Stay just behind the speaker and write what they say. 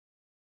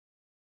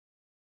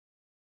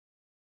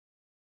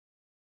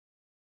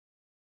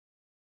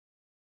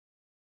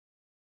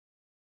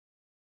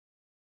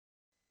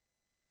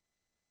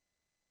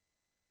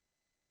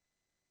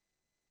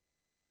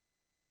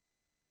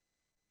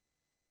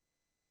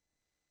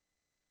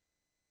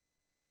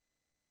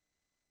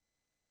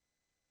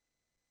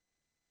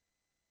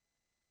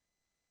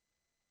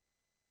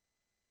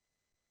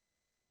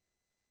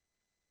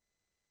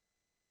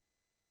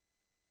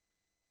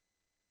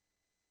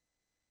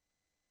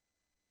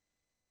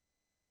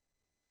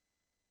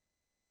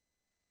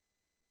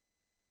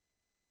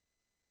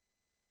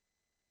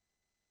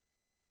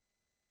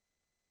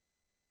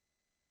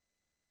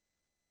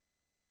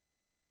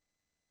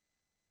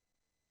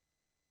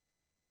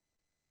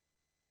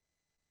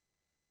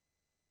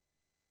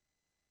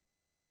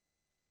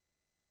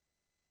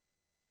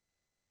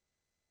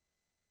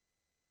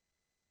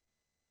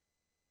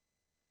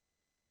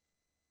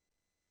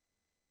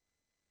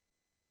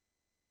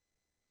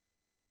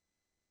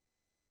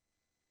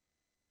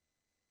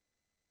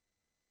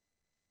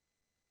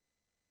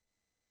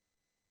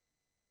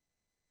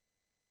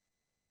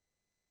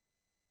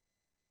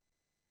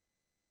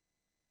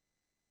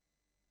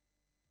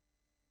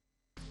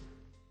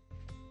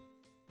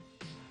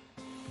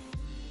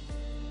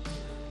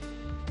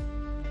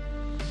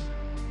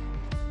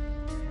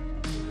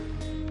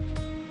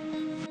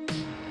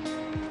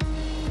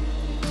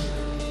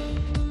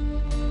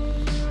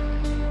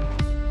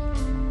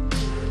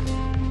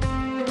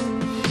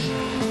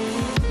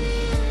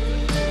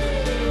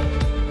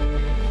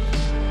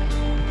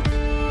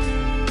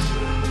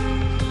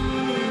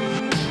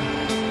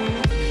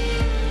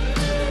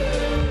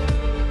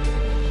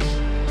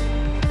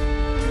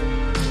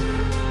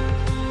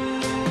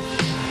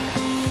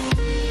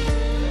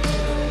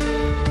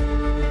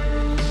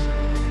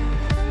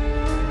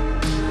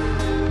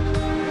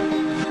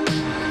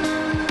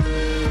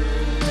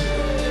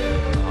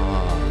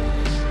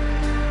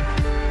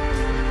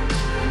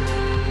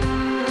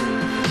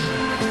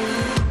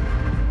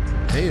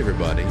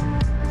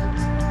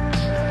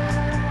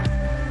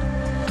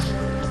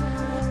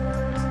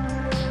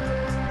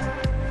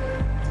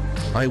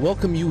I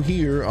welcome you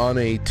here on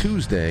a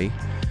Tuesday.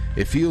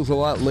 It feels a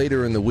lot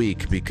later in the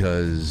week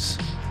because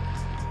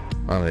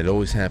it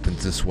always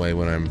happens this way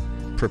when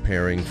I'm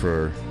preparing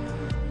for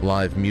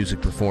live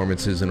music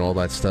performances and all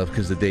that stuff,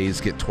 because the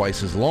days get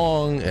twice as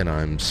long and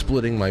I'm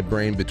splitting my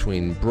brain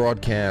between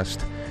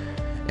broadcast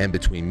and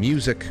between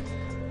music.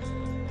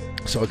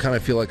 So I kind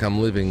of feel like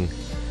I'm living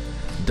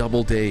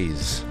double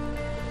days,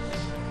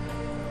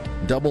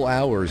 double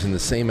hours in the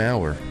same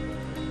hour.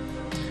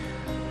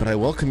 But I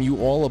welcome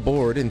you all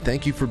aboard and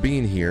thank you for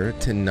being here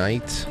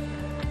tonight.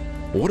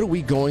 What are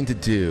we going to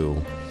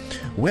do?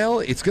 Well,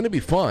 it's going to be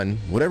fun.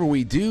 Whatever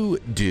we do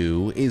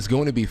is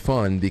going to be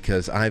fun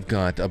because I've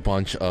got a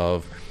bunch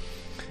of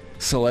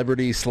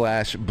celebrity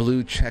 /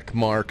 blue check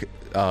mark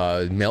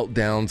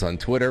meltdowns on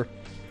Twitter.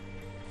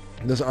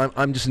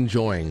 I'm just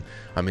enjoying.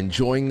 I'm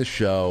enjoying the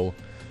show.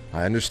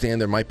 I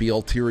understand there might be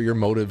ulterior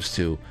motives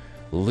to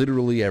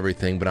literally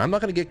everything, but I'm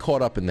not going to get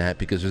caught up in that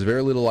because there's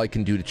very little I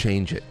can do to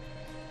change it.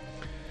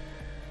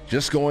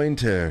 Just going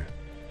to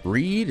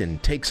read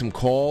and take some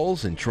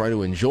calls and try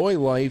to enjoy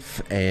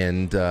life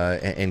and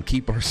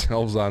keep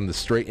ourselves on the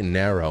straight and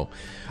narrow.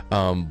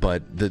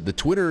 But the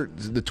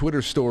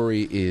Twitter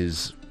story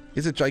is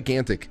a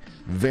gigantic,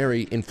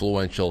 very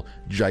influential,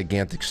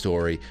 gigantic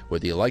story.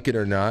 Whether you like it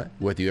or not,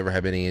 whether you ever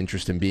have any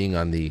interest in being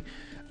on the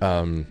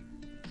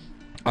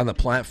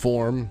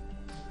platform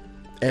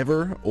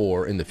ever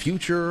or in the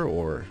future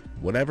or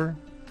whatever,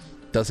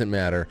 doesn't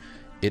matter.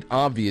 It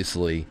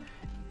obviously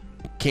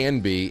can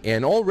be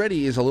and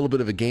already is a little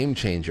bit of a game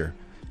changer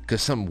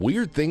because some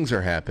weird things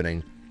are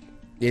happening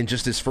in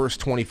just his first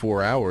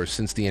 24 hours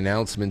since the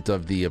announcement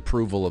of the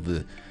approval of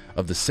the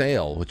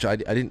sale, which I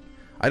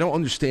don't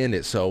understand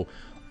it. So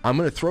I'm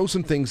going to throw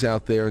some things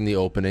out there in the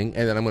opening,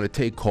 and then I'm going to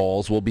take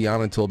calls. We'll be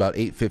on until about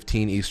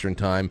 8:15 Eastern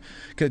time.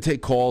 Going to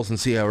take calls and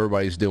see how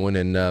everybody's doing,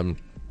 and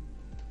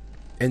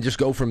just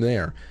go from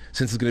there.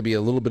 Since it's going to be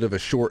a little bit of a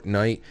short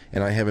night,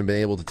 and I haven't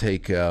been able to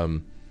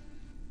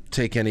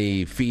take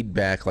any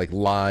feedback, like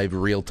live,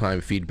 real-time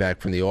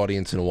feedback from the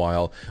audience in a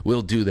while,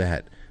 we'll do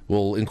that.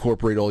 We'll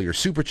incorporate all your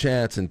super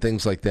chats and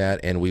things like that,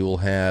 and we will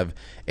have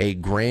a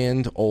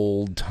grand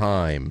old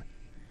time.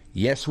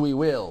 Yes, we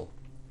will.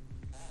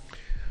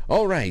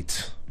 All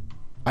right.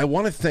 I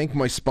want to thank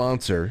my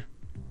sponsor,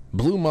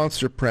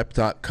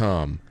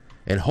 BlueMonsterPrep.com,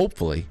 and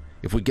hopefully,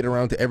 if we get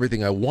around to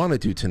everything I want to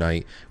do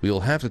tonight, we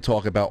will have to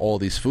talk about all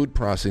these food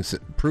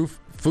processing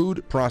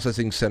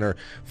center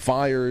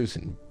fires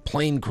and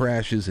plane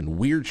crashes and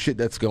weird shit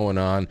that's going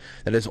on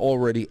that is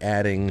already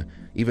adding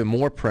even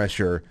more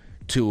pressure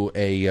to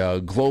a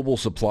global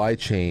supply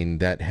chain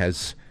that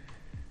has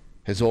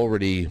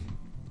already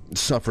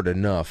suffered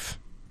enough.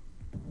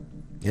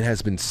 It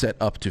has been set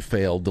up to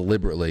fail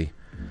deliberately.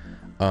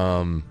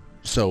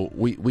 So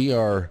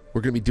we're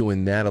going to be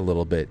doing that a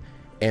little bit.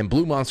 And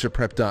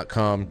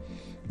BlueMonsterPrep.com,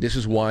 this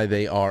is why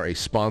they are a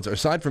sponsor.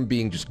 Aside from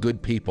being just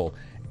good people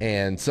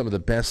and some of the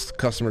best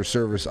customer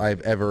service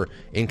I've ever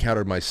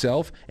encountered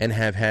myself and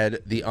have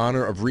had the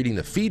honor of reading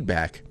the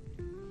feedback,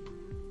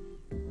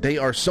 they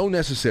are so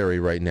necessary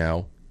right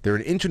now. They're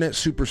an internet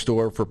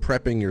superstore for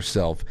prepping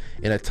yourself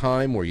in a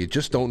time where you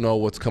just don't know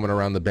what's coming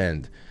around the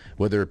bend.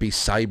 Whether it be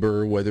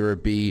cyber, whether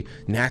it be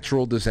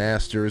natural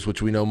disasters,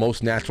 which we know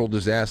most natural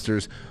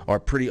disasters are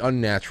pretty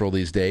unnatural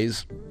these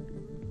days.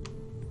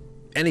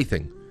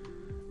 Anything.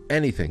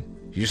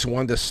 You just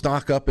wanted to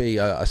stock up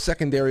a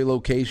secondary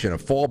location, a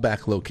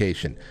fallback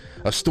location,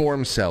 a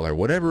storm cellar,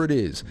 whatever it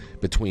is,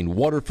 between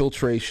water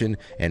filtration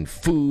and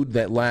food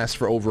that lasts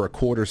for over a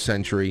quarter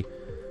century,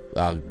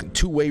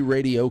 two-way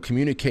radio,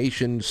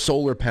 communication,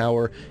 solar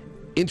power,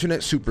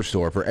 internet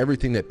superstore for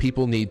everything that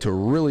people need to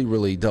really,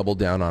 really double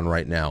down on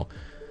right now,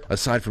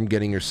 aside from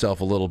getting yourself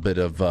a little bit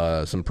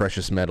of some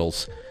precious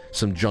metals,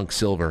 some junk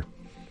silver.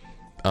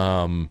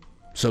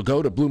 So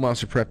go to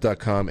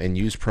BlueMonsterPrep.com and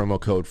use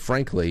promo code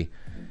Frankly.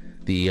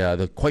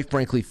 The Quite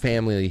Frankly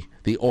family,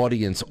 the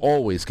audience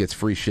always gets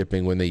free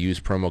shipping when they use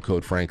promo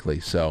code Frankly.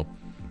 So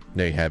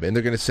there you have it. And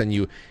they're going to send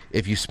you,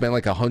 if you spend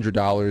like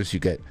 $100, you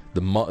get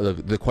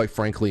the Quite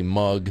Frankly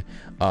mug.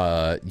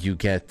 You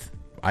get,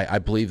 I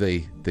believe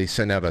they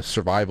send out a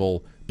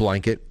survival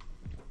blanket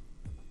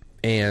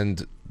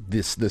and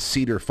the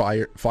cedar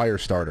fire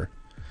starter.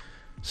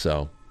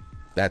 So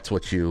that's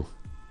what you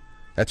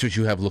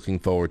have looking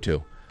forward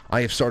to.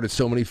 I have started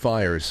so many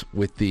fires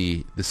with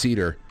the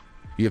cedar.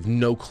 You have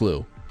no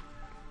clue.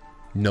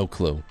 No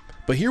clue.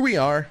 But here we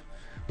are.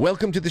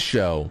 Welcome to the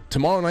show.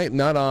 Tomorrow night,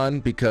 not on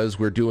because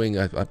we're doing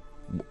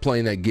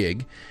playing that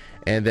gig.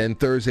 And then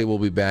Thursday, we'll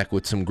be back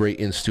with some great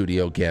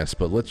in-studio guests.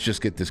 But let's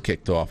just get this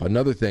kicked off.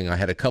 Another thing, I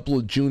had a couple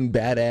of June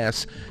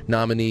Badass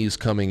nominees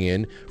coming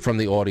in from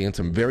the audience.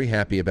 I'm very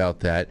happy about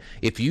that.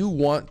 If you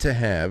want to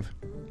have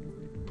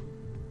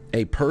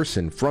a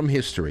person from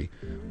history,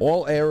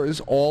 all eras,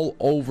 all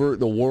over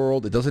the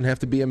world, it doesn't have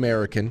to be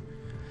American,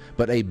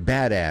 but a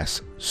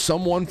badass,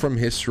 someone from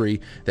history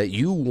that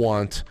you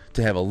want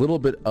to have a little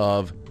bit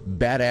of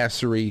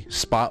badassery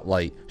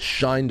spotlight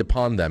shined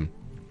upon them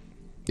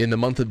in the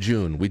month of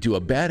June. We do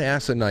a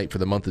badass a night for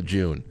the month of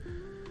June.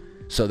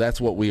 So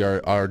that's what we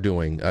are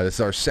doing. It's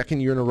our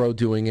second year in a row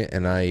doing it,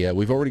 and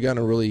we've already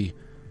gotten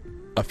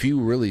a few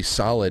really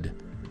solid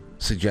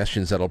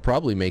suggestions that'll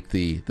probably make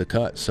the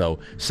cut. So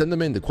send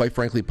them in to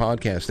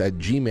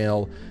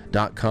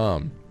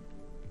quitefranklypodcast@gmail.com.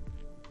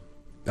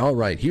 All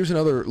right, here's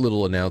another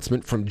little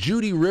announcement from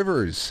Judy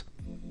Rivers.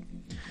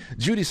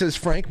 Judy says,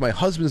 Frank, my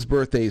husband's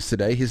birthday is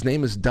today. His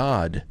name is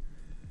Dodd.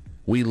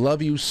 We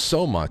love you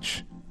so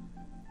much.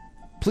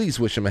 Please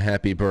wish him a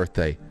happy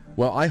birthday.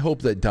 Well, I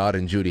hope that Dodd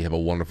and Judy have a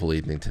wonderful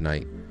evening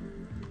tonight.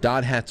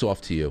 Dodd, hats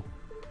off to you.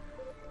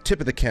 Tip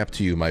of the cap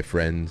to you, my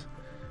friend.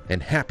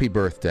 And happy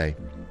birthday.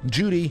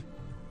 Judy,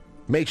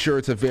 make sure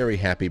it's a very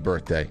happy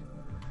birthday.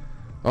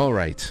 All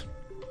right.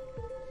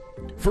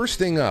 First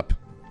thing up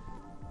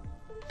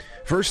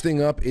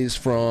is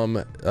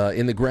from,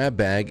 in the grab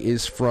bag,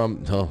 is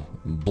from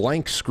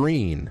Blank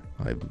Screen.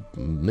 I'm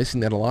missing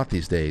that a lot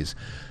these days.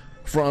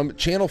 From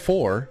Channel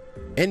 4,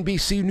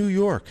 NBC New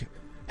York.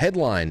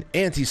 Headline,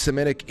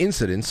 anti-Semitic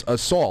incidents,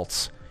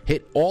 assaults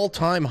hit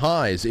all-time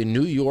highs in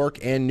New York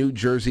and New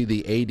Jersey,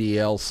 the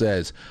ADL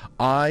says.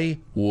 I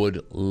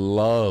would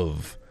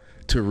love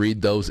to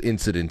read those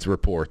incident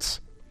reports.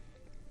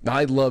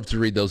 I'd love to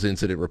read those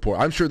incident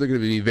reports. I'm sure they're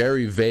going to be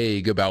very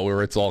vague about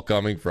where it's all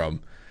coming from.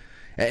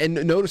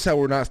 And notice how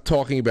we're not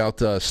talking about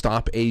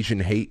Stop Asian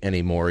Hate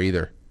anymore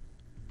either,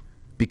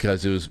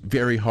 because it was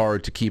very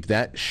hard to keep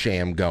that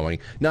sham going.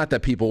 Not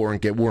that people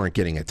weren't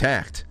getting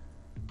attacked.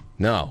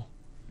 No,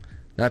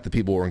 not that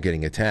people weren't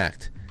getting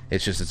attacked.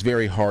 It's just it's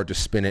very hard to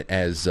spin it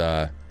as,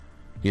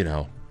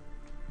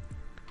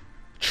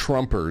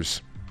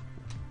 Trumpers.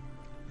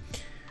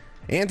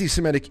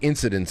 Anti-Semitic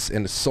incidents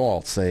and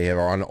assaults, they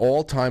are on an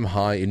all-time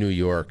high in New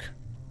York.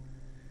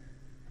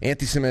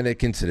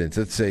 Anti-Semitic incidents,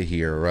 let's say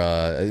here,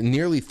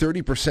 nearly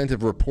 30%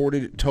 of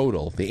reported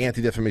total, the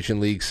Anti-Defamation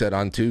League said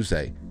on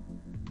Tuesday.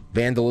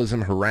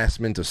 Vandalism,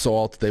 harassment,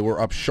 assault, they were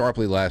up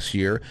sharply last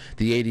year,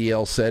 the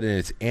ADL said in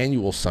its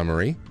annual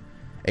summary.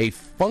 A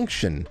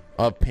function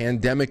of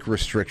pandemic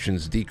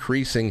restrictions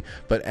decreasing,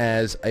 but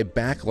as a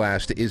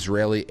backlash to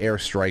Israeli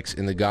airstrikes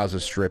in the Gaza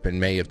Strip in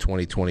May of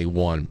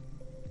 2021.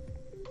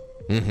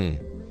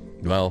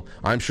 Well,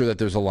 I'm sure that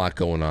there's a lot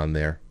going on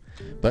there,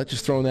 but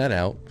just throwing that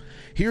out.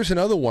 Here's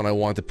another one I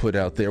want to put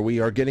out there. We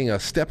are getting a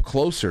step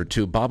closer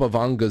to Baba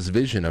Vanga's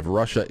vision of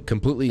Russia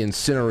completely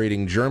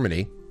incinerating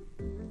Germany.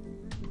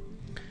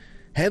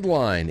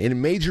 Headline, in a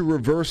major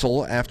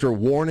reversal after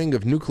warning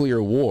of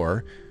nuclear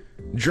war,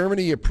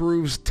 Germany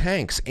approves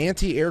tanks,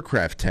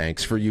 anti-aircraft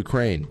tanks for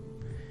Ukraine.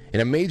 In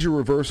a major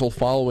reversal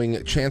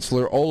following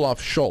Chancellor Olaf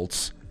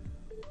Scholz,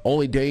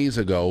 only days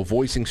ago,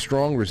 voicing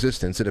strong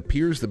resistance, it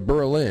appears that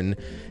Berlin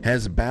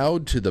has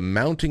bowed to the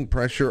mounting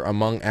pressure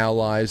among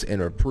allies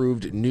and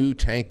approved new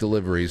tank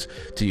deliveries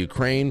to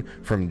Ukraine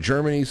from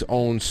Germany's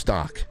own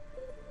stock,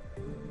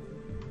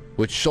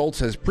 which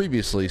Scholz has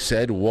previously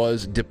said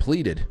was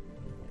depleted.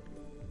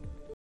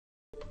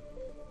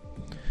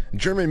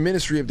 German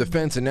Ministry of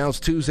Defense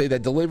announced Tuesday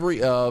that delivery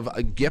of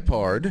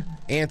Gepard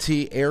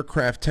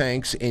anti-aircraft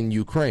tanks in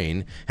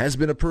Ukraine has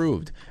been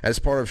approved. As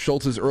part of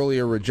Scholz's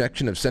earlier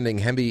rejection of sending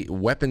heavy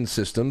weapon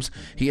systems,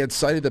 he had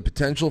cited the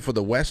potential for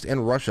the West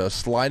and Russia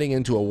sliding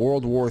into a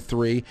World War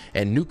III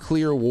and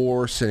nuclear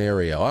war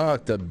scenario.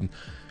 The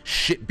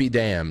shit be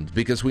damned,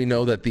 because we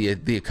know that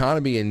the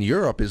economy in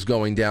Europe is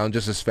going down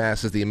just as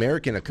fast as the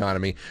American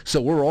economy,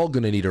 so we're all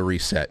going to need a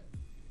reset.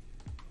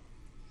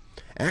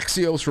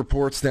 Axios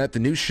reports that the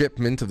new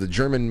shipment of the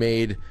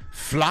German-made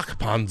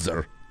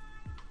Flakpanzer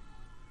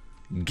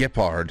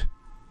Gepard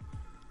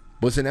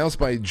was announced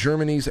by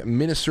Germany's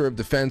Minister of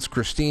Defense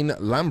Christine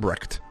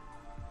Lambrecht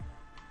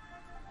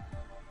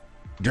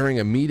during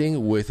a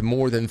meeting with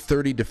more than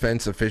 30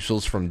 defense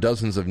officials from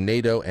dozens of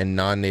NATO and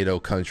non-NATO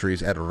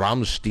countries at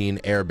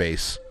Ramstein Air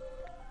Base.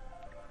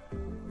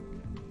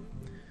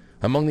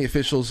 Among the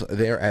officials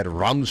there at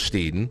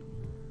Ramstein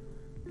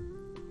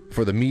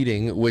for the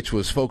meeting, which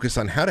was focused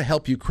on how to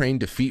help Ukraine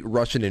defeat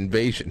Russian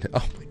invasion.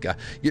 Oh my God!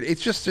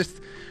 It's just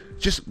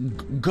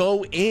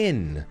go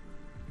in,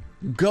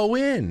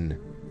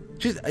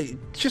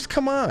 just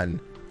come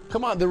on.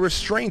 The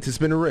restraint has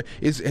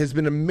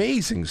been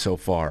amazing so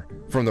far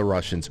from the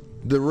Russians.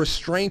 The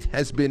restraint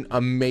has been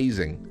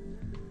amazing.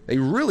 They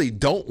really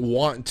don't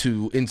want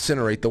to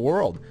incinerate the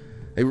world.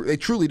 They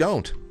truly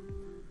don't.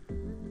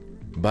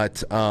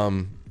 But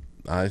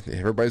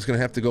everybody's going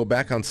to have to go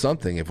back on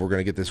something if we're going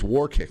to get this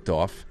war kicked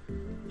off.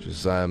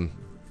 Just,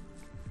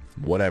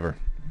 whatever.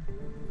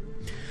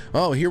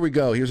 Oh, here we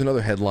go. Here's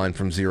another headline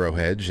from Zero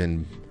Hedge,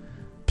 and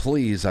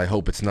please, I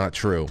hope it's not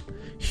true.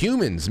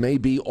 Humans may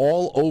be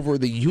all over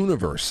the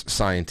universe,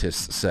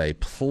 scientists say.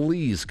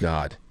 Please,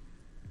 God,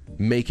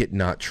 make it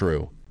not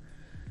true.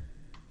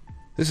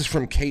 This is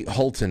from Kate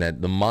Hulton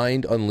at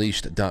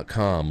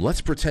themindunleashed.com.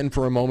 Let's pretend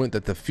for a moment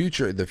that the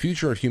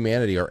future of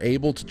humanity are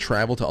able to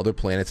travel to other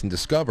planets and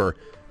discover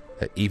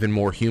that even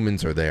more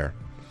humans are there.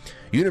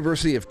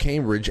 University of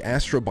Cambridge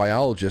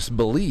astrobiologist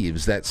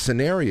believes that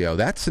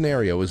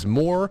scenario is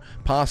more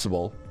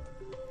possible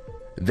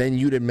than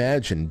you'd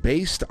imagine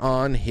based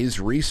on his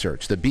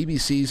research. The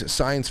BBC's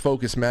Science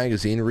Focus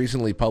magazine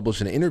recently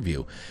published an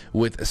interview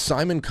with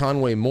Simon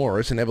Conway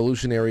Morris, an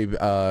evolutionary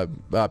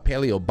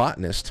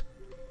paleobotanist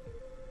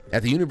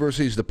at the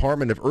university's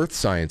Department of Earth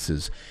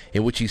Sciences,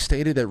 in which he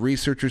stated that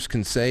researchers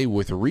can say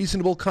with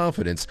reasonable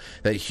confidence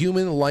that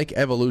human-like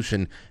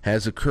evolution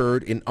has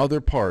occurred in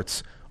other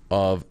parts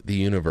of the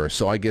universe.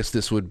 So I guess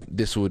this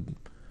would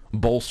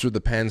bolster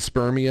the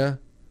panspermia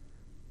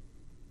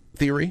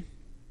theory.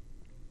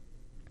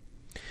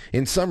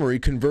 In summary,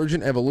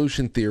 convergent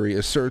evolution theory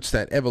asserts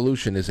that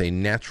evolution is a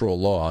natural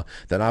law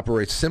that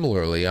operates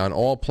similarly on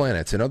all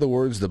planets. In other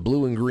words, the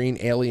blue and green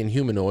alien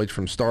humanoids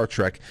from Star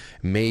Trek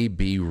may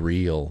be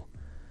real.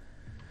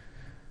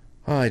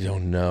 I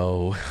don't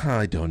know.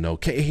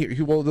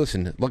 Well,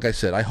 listen, like I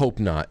said, I hope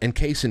not. And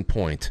case in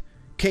point,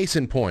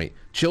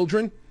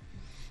 children,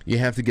 you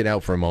have to get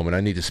out for a moment.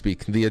 I need to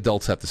speak. The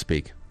adults have to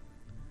speak.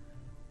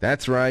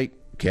 That's right.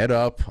 Get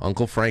up.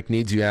 Uncle Frank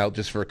needs you out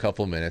just for a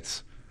couple of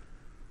minutes.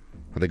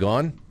 Are they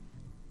gone?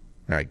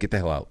 All right, get the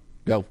hell out.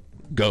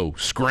 Go.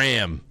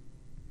 Scram.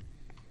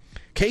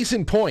 Case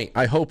in point,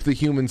 I hope the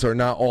humans are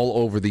not all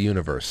over the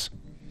universe.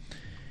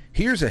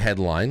 Here's a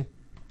headline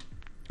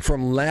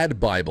from Lad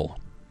Bible.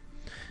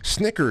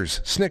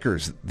 Snickers,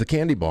 the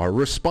candy bar,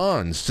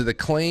 responds to the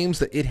claims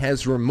that it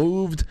has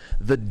removed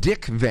the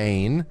dick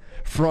vein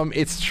from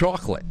its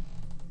chocolate.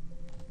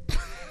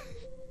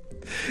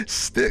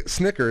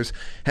 Snickers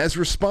has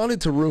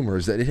responded to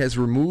rumors that it has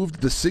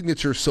removed the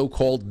signature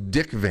so-called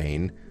dick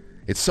vein.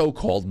 It's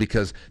so-called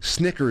because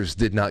Snickers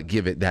did not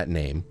give it that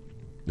name,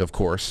 of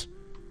course,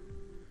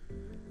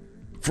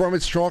 from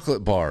its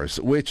chocolate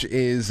bars, which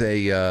is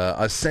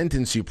a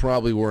sentence you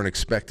probably weren't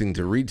expecting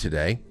to read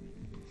today.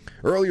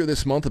 Earlier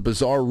this month, a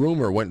bizarre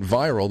rumor went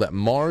viral that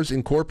Mars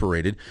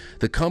Incorporated,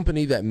 the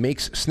company that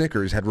makes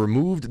Snickers, had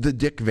removed the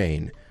dick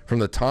vein from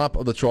the top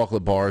of the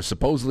chocolate bars,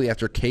 supposedly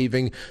after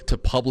caving to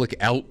public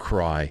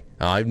outcry.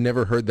 I've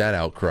never heard that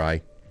outcry.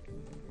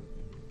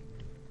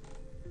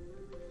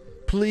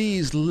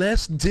 Please,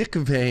 less dick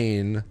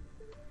vein.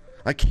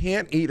 I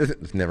can't eat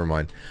it. Never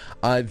mind.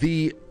 A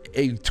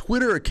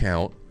Twitter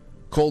account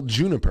called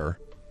Juniper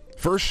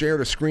first shared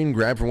a screen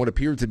grab from what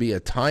appeared to be a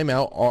Time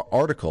Out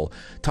article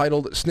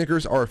titled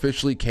 "Snickers are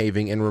officially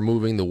caving and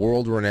removing the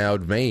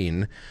world-renowned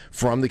vein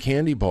from the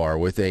candy bar,"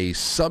 with a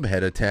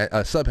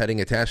subheading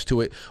attached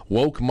to it: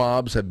 "Woke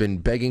mobs have been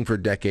begging for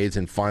decades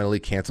and finally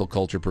cancel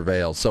culture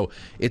prevails." So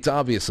it's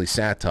obviously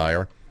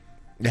satire.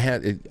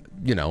 It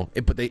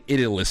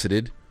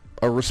elicited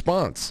a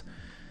response.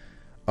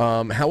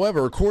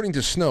 However, according to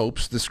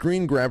Snopes, the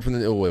screen grab from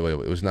the... Oh, wait.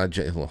 It was not...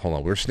 Hold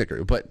on, we're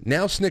Snickers. But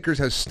now Snickers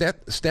has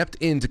stepped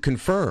in to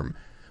confirm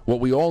what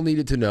we all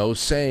needed to know,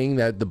 saying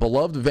that the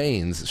beloved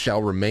veins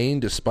shall remain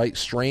despite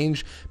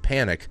strange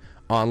panic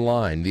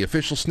online. The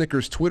official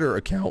Snickers Twitter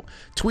account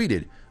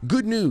tweeted,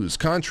 "Good news,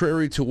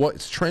 contrary to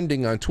what's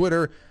trending on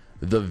Twitter,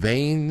 the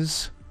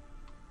veins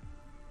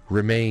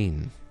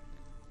remain."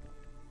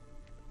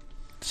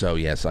 So,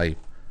 yes,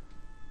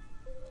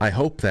 I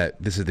hope that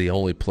this is the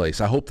only place.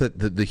 I hope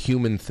that the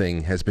human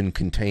thing has been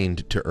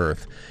contained to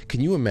Earth.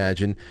 Can you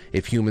imagine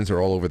if humans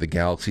are all over the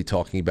galaxy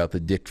talking about the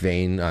dick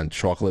vein on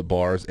chocolate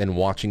bars and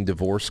watching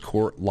divorce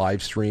court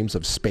live streams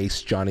of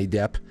Space Johnny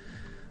Depp?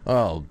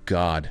 Oh,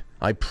 God.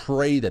 I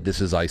pray that this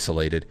is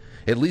isolated,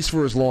 at least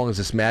for as long as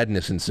this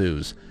madness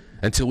ensues,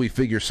 until we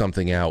figure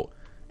something out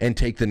and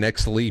take the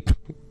next leap.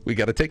 We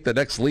got to take the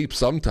next leap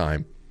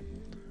sometime.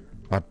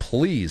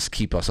 Please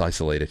keep us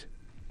isolated.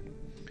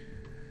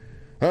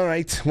 All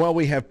right, well,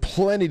 we have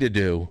plenty to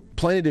do,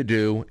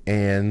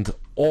 and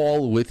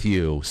all with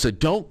you. So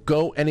don't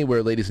go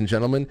anywhere, ladies and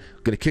gentlemen.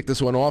 I'm going to kick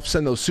this one off.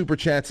 Send those super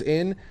chats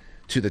in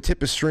to the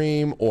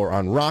Tipistream or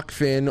on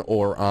Rockfin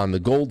or on the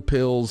Gold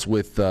Pills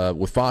with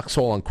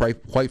Foxhole on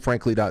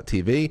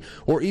quitefrankly.tv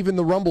or even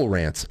the Rumble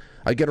Rants.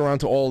 I get around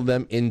to all of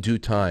them in due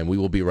time. We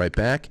will be right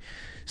back.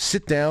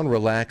 Sit down,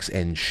 relax,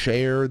 and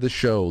share the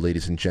show,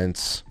 ladies and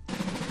gents.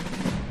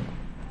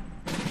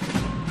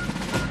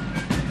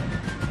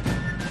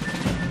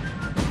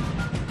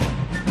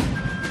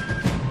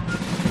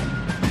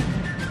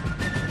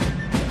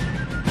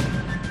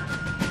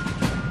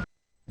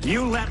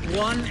 You let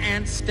one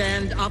ant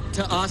stand up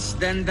to us,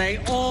 then they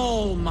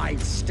all might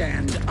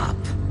stand up.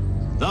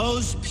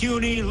 Those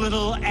puny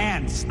little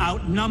ants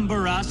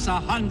outnumber us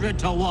 100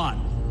 to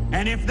 1.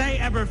 And if they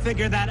ever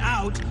figure that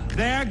out,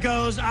 there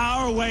goes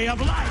our way of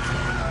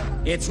life.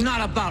 It's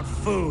not about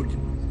food.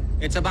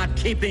 It's about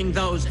keeping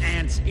those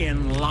ants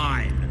in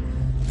line.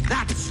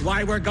 That's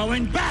why we're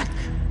going back.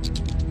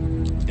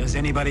 Does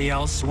anybody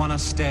else want to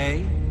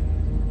stay?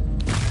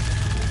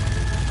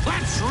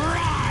 Let's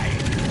ride!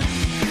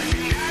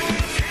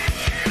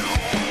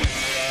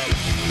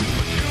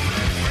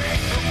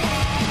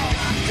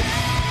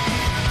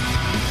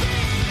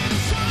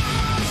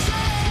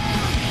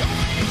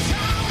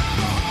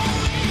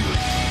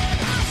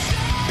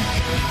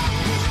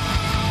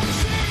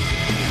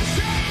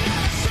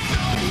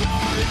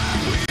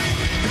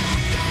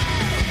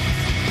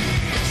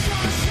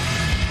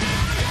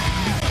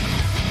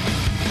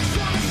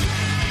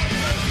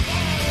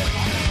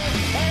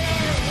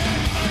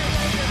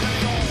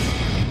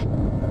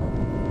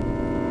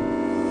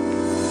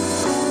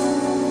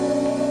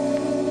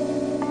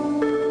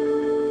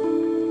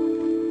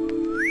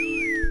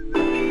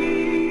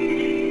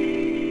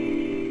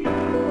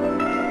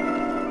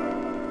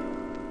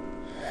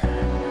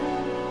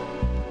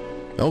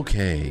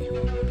 Okay.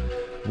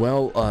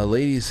 Well,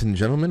 ladies and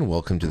gentlemen,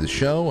 welcome to the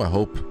show. I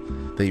hope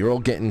that you're all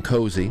getting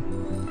cozy.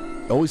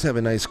 Always have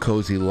a nice,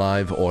 cozy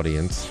live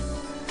audience.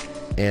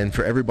 And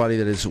for everybody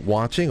that is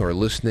watching or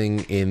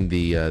listening in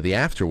the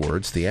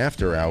afterwards, the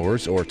after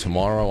hours, or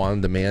tomorrow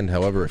on demand,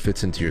 however it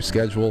fits into your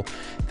schedule,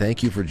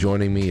 thank you for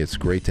joining me. It's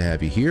great to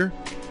have you here.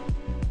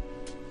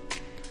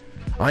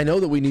 I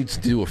know that we need to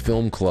do a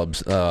film club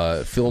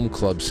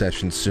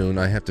session soon.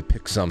 I have to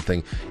pick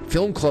something.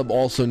 Film club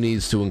also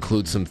needs to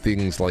include some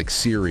things like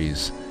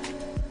series,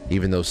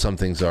 even though some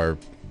things are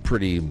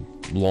pretty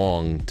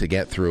long to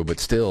get through. But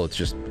still, it's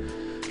just.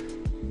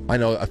 I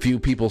know a few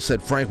people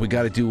said, Frank, we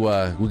got to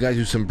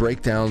do some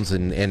breakdowns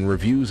and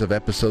reviews of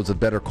episodes of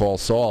Better Call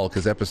Saul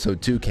because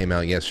episode 2 came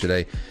out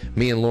yesterday.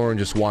 Me and Lauren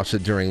just watched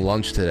it during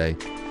lunch today.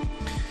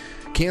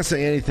 Can't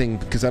say anything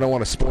because I don't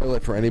want to spoil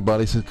it for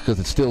anybody because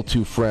it's still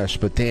too fresh.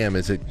 But damn,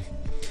 it's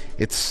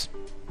going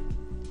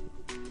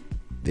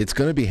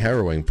to be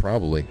harrowing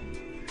probably.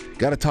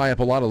 Got to tie up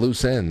a lot of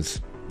loose ends,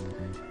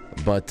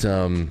 but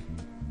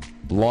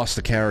lost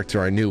a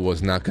character I knew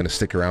was not going to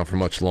stick around for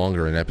much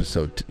longer in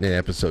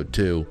episode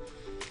 2.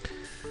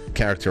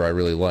 Character I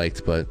really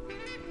liked, but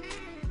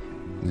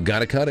got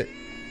to cut it.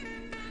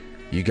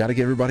 You got to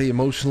get everybody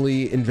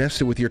emotionally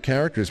invested with your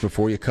characters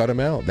before you cut them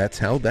out. That's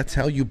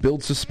how you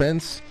build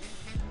suspense.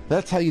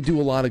 That's how you do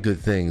a lot of good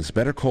things.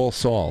 Better Call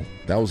Saul.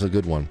 That was a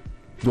good one.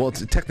 Well,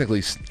 it's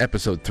technically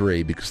episode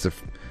 3 because the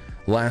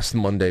last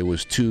Monday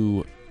was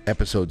 2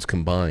 episodes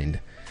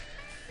combined.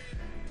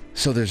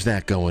 So there's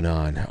that going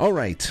on. All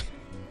right.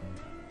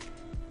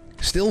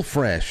 Still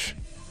fresh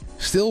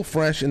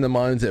in the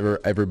minds of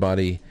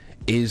everybody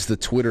is the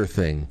Twitter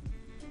thing.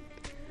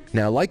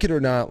 Now, like it or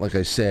not, like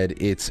I said,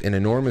 it's an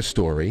enormous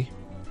story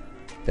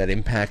that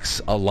impacts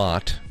a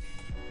lot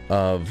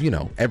of,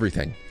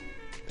 everything.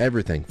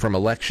 Everything from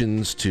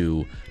elections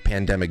to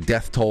pandemic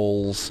death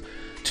tolls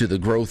to the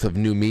growth of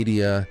new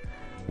media.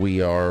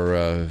 We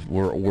are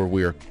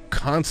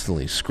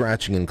constantly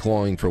scratching and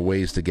clawing for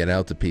ways to get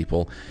out to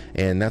people,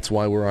 and that's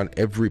why we're on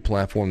every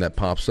platform that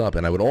pops up.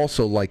 And I would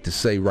also like to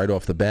say right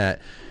off the bat,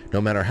 no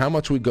matter how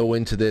much we go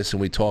into this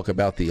and we talk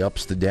about the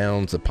ups, the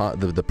downs,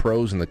 the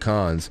pros and the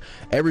cons,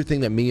 everything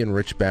that me and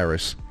Rich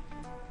Barris,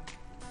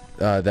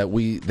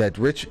 that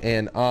Rich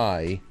and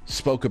I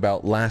spoke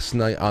about last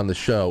night on the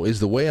show is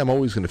the way I'm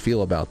always going to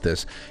feel about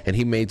this. And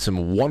he made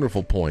some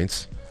wonderful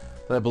points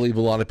that I believe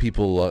a lot of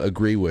people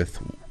agree with.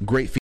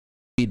 Great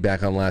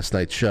feedback on last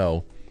night's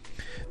show.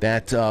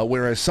 That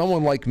whereas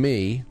someone like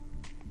me,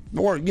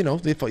 or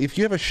if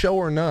you have a show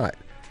or not,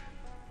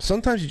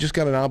 sometimes you just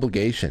got an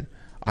obligation.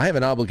 I have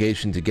an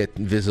obligation to get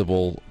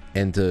visible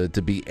and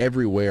to be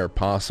everywhere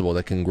possible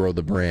that can grow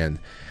the brand.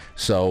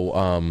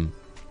 So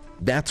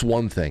that's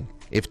one thing.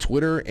 If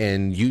Twitter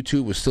and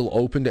YouTube was still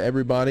open to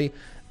everybody,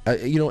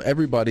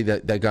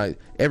 everybody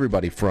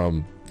everybody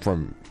from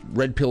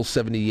Red Pill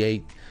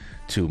 78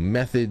 to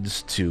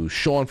Methods to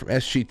Sean from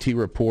SGT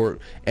Report,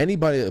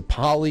 anybody,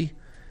 Polly,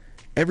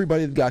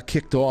 everybody that got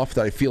kicked off,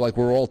 that I feel like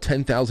we're all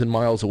 10,000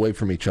 miles away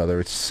from each other.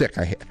 It's sick.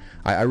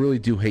 I really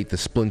do hate the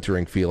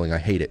splintering feeling. I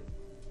hate it.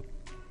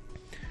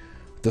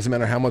 Doesn't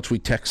matter how much we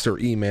text or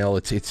email.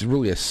 It's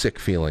really a sick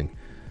feeling.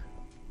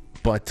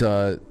 But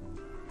you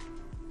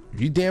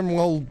damn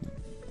well,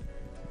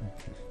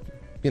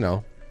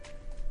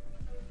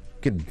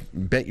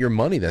 could bet your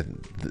money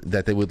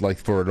that they would like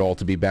for it all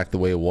to be back the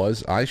way it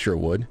was. I sure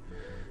would.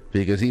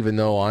 Because even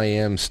though I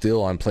am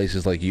still on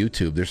places like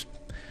YouTube,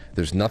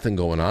 there's nothing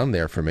going on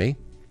there for me.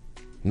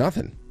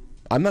 Nothing.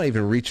 I'm not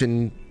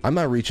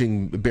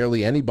reaching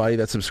barely anybody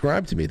that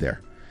subscribed to me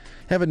there.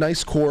 Have a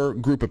nice core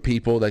group of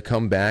people that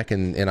come back,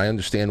 and I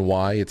understand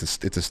why.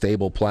 It's a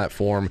stable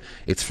platform.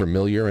 It's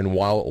familiar, and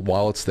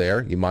while it's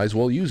there, you might as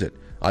well use it.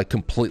 I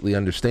completely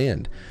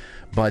understand.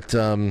 But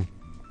there's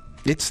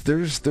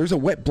a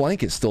wet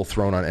blanket still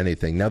thrown on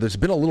anything. Now, there's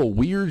been a little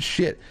weird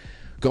shit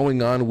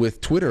going on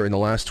with Twitter in the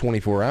last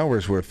 24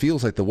 hours where it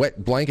feels like the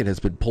wet blanket has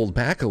been pulled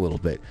back a little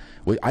bit.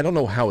 I don't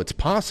know how it's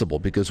possible,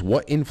 because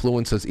what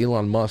influence does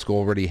Elon Musk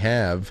already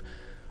have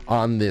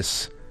on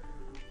this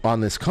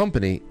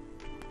company?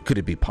 Could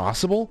it be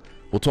possible?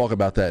 We'll talk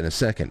about that in a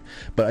second.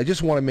 But I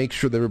just want to make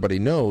sure that everybody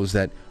knows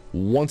that,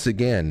 once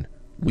again,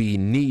 we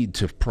need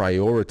to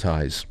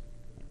prioritize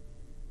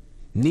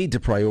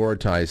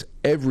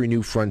every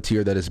new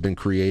frontier that has been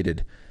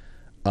created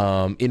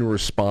in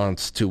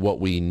response to what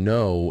we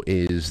know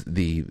is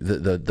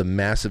the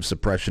massive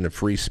suppression of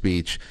free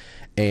speech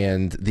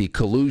and the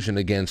collusion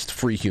against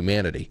free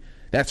humanity.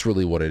 That's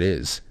really what it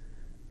is.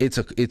 It's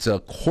a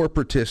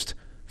corporatist,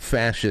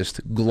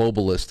 fascist,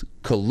 globalist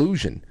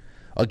collusion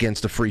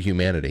against a free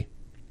humanity.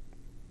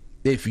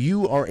 If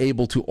you are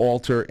able to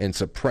alter and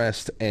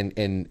suppress and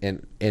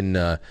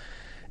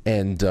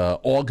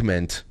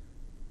augment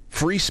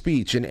free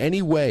speech in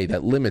any way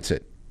that limits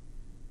it,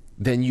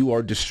 then you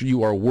are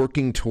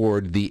working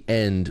toward the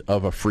end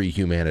of a free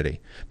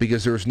humanity,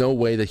 because there's no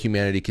way that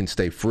humanity can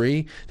stay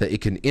free, that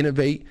it can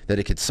innovate, that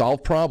it can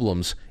solve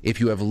problems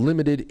if you have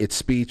limited its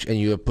speech and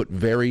you have put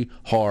very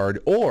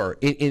hard, or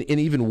in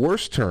even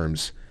worse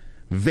terms,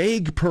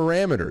 Vague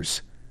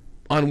parameters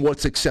on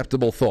what's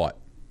acceptable thought.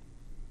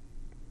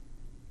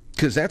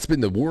 Because that's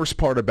been the worst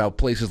part about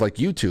places like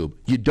YouTube.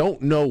 You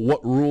don't know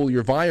what rule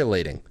you're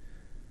violating.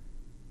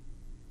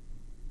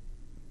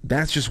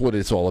 That's just what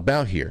it's all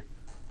about here.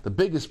 The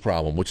biggest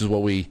problem, which is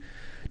what we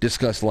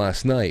discussed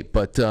last night.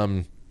 But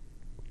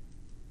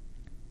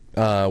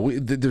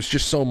there's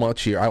just so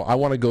much here. I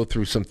want to go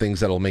through some things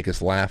that'll make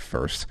us laugh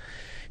first.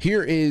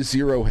 Here is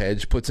Zero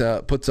Hedge puts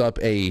up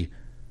a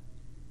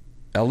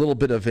little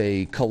bit of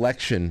a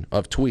collection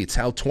of tweets,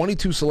 how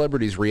 22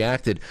 celebrities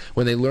reacted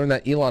when they learned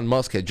that Elon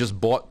Musk had just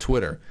bought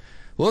Twitter.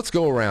 Well, let's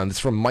go around. It's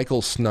from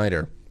Michael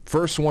Snyder.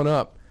 First one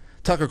up,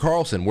 Tucker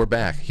Carlson, we're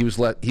back. He was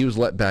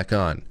let back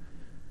on.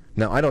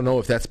 Now, I don't know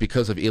if that's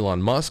because of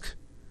Elon Musk.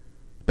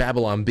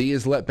 Babylon B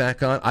is let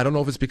back on. I don't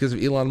know if it's because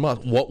of Elon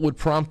Musk. What would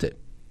prompt it?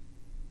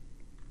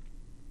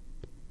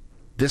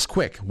 This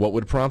quick, what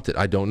would prompt it?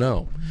 I don't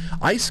know.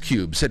 Ice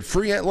Cube said,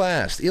 free at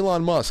last.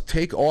 Elon Musk,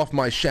 take off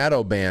my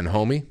shadow ban,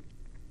 homie.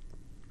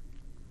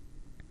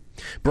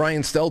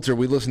 Brian Stelter,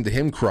 we listened to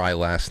him cry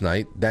last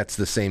night. That's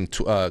the same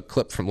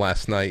clip from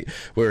last night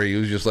where he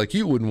was just like,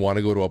 you wouldn't want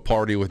to go to a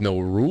party with no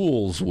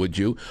rules, would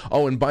you?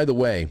 Oh, and by the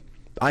way,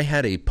 I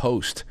had a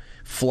post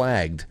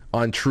flagged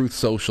on Truth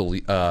Social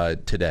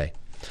today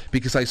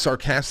because I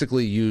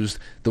sarcastically used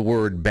the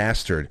word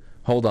bastard.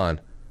 Hold on.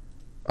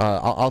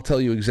 I'll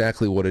tell you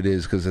exactly what it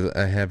is because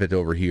I have it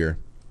over here.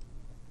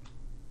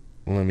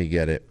 Let me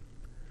get it.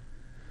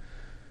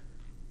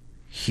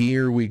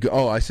 Here we go.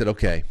 Oh, I said,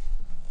 okay.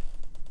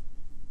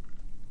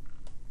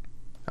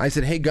 I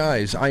said, hey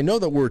guys, I know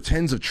that we're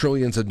tens of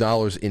trillions of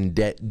dollars in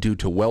debt due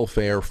to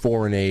welfare,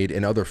 foreign aid,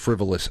 and other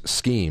frivolous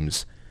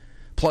schemes,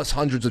 plus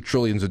hundreds of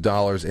trillions of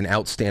dollars in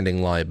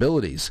outstanding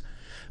liabilities.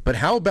 But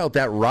how about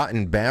that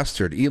rotten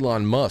bastard,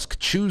 Elon Musk,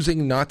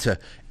 choosing not to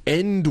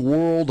end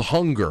world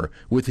hunger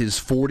with his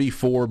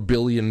 $44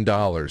 billion?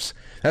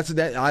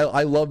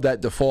 I love that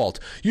default.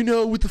 You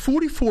know, with the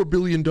 $44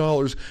 billion,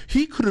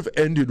 he could have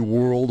ended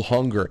world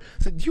hunger.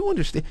 I said, do you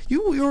understand?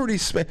 We already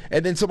spent.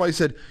 And then somebody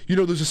said, you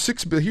know, here's a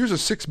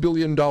 $6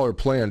 billion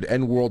plan to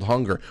end world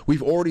hunger.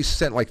 We've already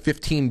sent like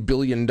 $15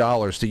 billion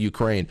to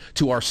Ukraine,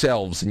 to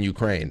ourselves in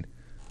Ukraine.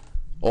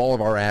 All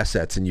of our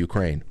assets in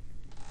Ukraine.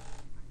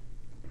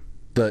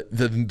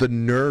 The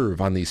nerve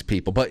on these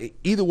people. But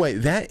either way,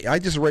 that I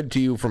just read to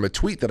you from a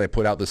tweet that I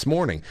put out this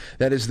morning.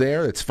 That is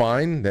there. It's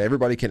fine. That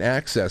everybody can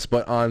access.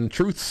 But on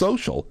Truth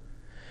Social,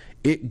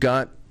 it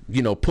got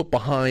put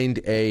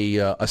behind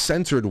a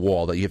censored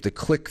wall that you have to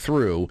click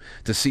through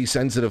to see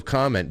sensitive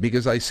comment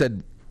because I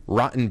said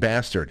rotten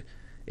bastard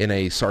in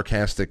a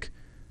sarcastic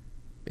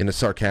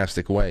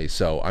way.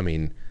 So I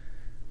mean,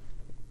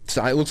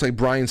 it looks like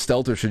Brian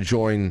Stelter should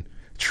join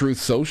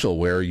Truth Social,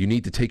 where you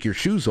need to take your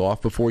shoes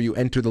off before you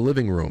enter the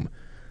living room.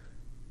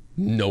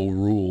 No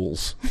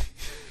rules.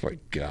 My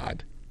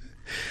God.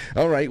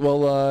 All right,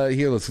 well,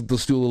 here, let's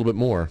do a little bit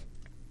more.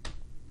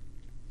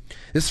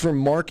 This is from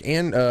Mark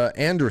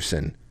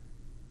Anderson.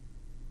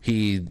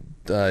 He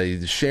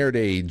shared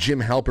a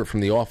Jim Halpert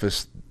from The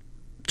Office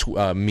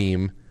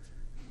meme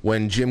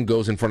when Jim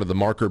goes in front of the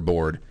marker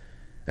board.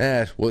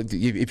 Well,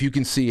 if you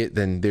can see it,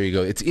 then there you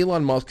go. It's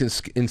Elon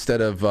Musk instead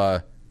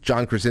of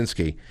John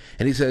Krasinski,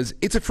 and he says,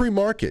 it's a free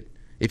market.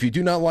 If you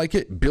do not like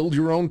it, build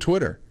your own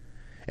Twitter.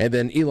 And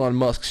then Elon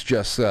Musk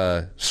just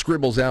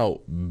scribbles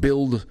out,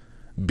 build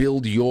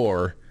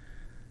your,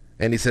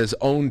 and he says,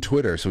 own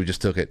Twitter. So we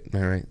just took it.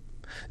 All right.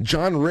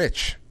 John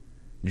Rich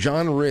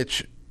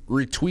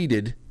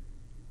retweeted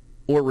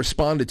or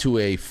responded to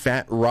a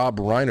fat Rob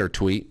Reiner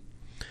tweet.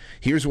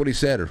 Here's what he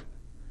said.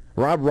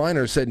 Rob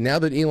Reiner said, now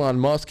that Elon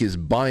Musk is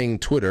buying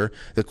Twitter,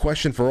 the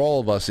question for all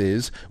of us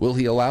is, will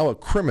he allow a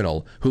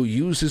criminal who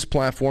used his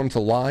platform to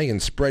lie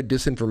and spread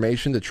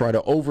disinformation to try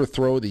to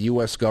overthrow the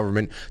U.S.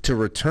 government to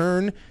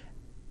return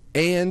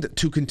and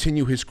to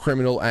continue his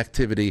criminal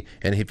activity?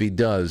 And if he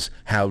does,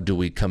 how do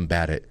we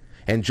combat it?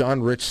 And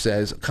John Rich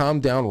says, calm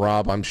down,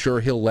 Rob. I'm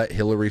sure he'll let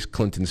Hillary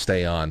Clinton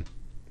stay on.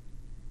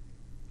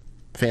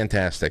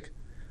 Fantastic.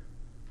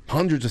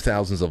 Hundreds of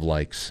thousands of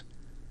likes.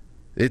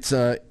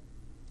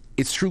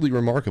 It's truly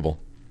remarkable.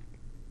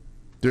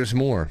 There's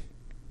more.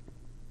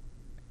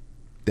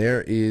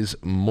 There is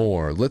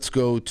more. Let's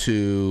go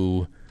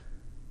to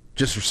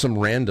just some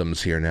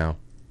randoms here now.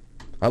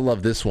 I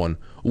love this one.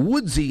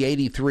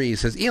 Woodsy83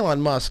 says,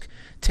 Elon Musk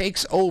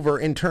takes over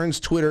and turns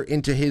Twitter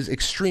into his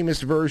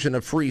extremist version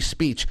of free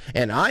speech,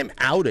 and I'm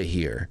out of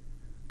here.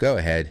 Go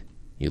ahead,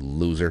 you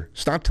loser.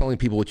 Stop telling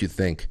people what you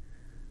think.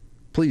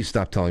 Please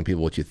stop telling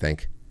people what you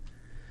think.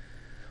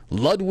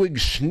 Ludwig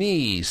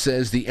Schnee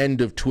says the end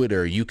of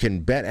Twitter. You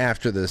can bet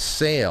after the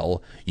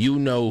sale, you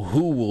know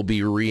who will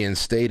be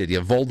reinstated.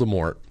 Yeah,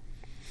 Voldemort.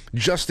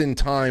 Just in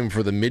time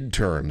for the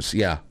midterms.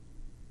 Yeah.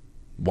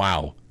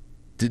 Wow.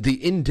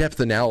 The in-depth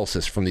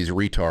analysis from these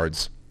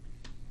retards.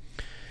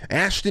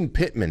 Ashton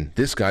Pittman.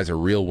 This guy's a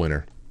real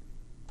winner.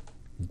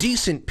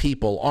 Decent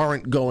people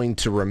aren't going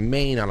to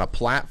remain on a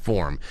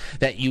platform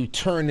that you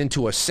turn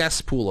into a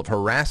cesspool of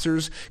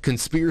harassers,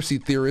 conspiracy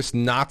theorists,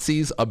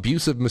 Nazis,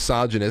 abusive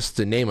misogynists,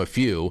 to name a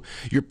few.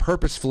 You're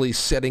purposefully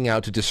setting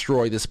out to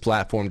destroy this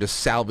platform to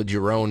salvage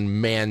your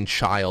own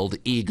man-child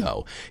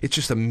ego. It's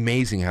just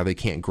amazing how they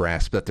can't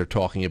grasp that they're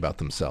talking about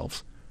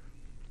themselves.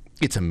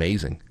 It's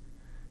amazing.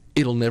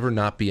 It'll never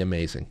not be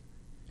amazing.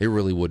 It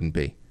really wouldn't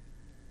be.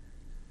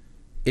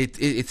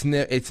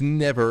 It's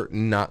never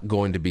not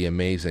going to be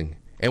amazing.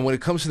 And when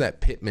it comes to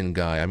that Pittman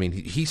guy, I mean,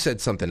 he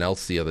said something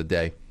else the other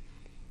day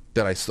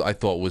that I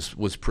thought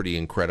was pretty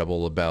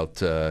incredible about,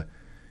 the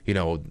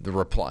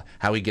reply,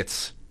 how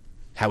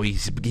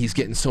he's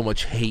getting so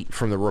much hate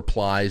from the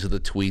replies of the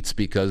tweets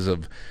because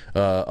of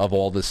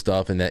all this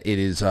stuff, and that it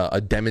is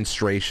a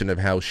demonstration of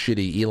how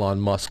shitty Elon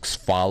Musk's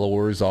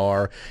followers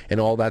are and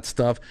all that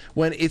stuff.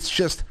 When it's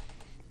just,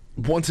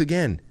 once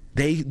again,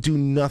 they do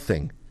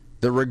nothing.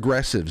 The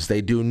regressives,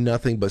 they do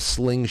nothing but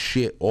sling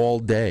shit all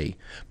day.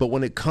 But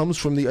when it comes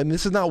from and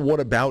this is not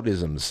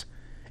whataboutisms,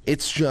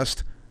 it's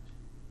just,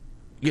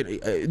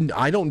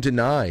 I don't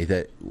deny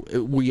that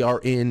we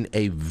are in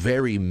a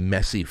very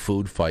messy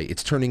food fight.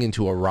 It's turning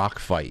into a rock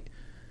fight.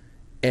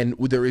 And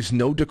there is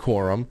no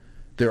decorum.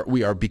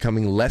 We are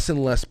becoming less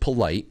and less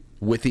polite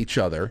with each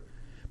other.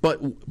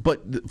 But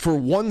for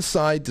one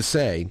side to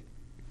say,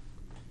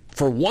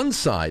 for one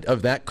side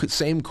of that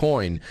same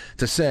coin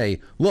to say,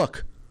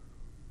 look,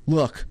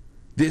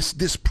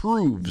 this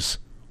proves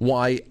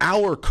why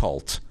our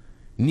cult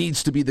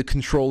needs to be the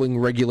controlling,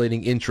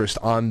 regulating interest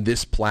on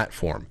this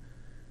platform.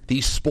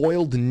 These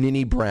spoiled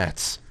ninny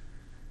brats.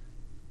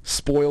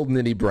 Spoiled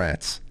ninny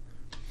brats.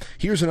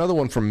 Here's another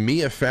one from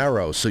Mia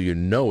Farrow, so you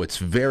know it's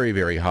very,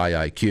 very high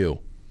IQ.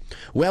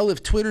 Well,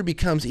 if Twitter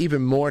becomes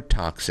even more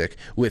toxic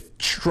with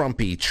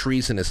Trumpy,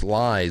 treasonous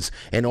lies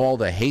and all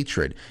the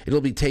hatred, it'll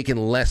be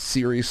taken less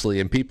seriously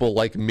and people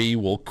like me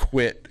will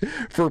quit.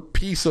 For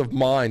peace of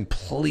mind,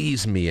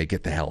 please, Mia,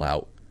 get the hell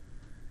out.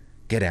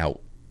 Get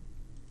out.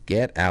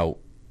 Get out.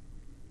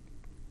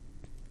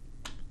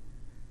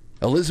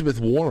 Elizabeth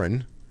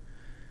Warren,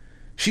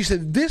 she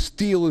said, this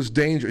deal is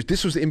dangerous.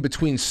 This was in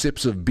between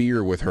sips of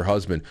beer with her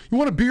husband. You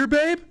want a beer,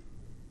 babe?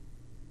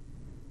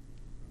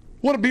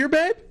 Want a beer,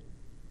 babe?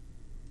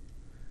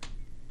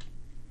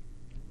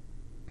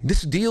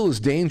 This deal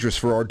is dangerous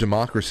for our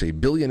democracy.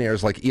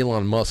 Billionaires like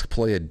Elon Musk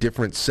play by a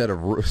different set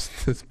of rules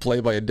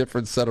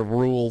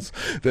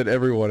than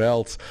everyone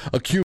else,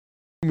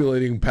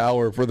 accumulating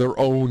power for their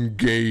own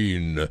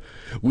gain.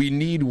 We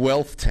need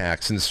wealth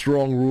tax and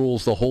strong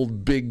rules to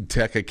hold big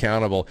tech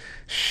accountable.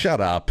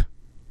 Shut up.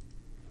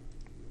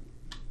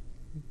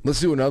 Let's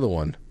do another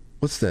one.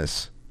 What's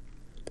this?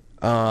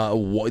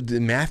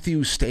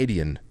 Matthew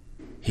Stadion.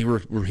 He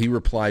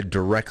replied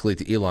directly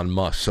to Elon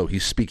Musk, so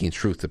he's speaking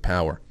truth to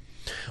power.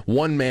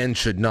 One man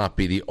should not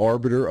be the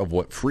arbiter of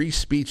what free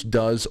speech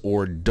does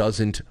or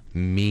doesn't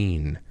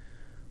mean.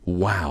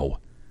 Wow.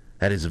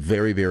 That is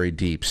very, very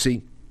deep.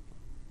 See,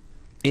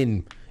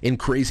 in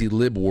crazy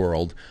lib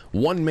world,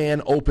 one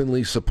man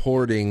openly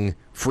supporting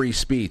free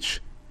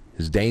speech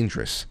is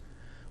dangerous.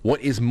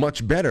 What is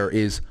much better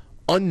is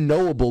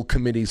unknowable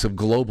committees of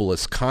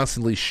globalists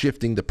constantly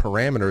shifting the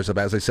parameters of,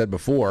 as I said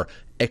before,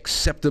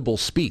 acceptable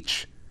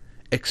speech,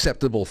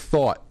 acceptable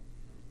thought.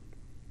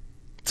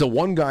 So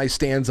one guy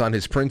stands on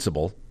his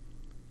principle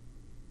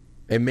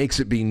and makes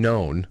it be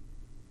known,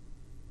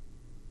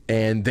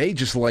 and they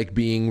just like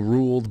being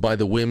ruled by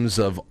the whims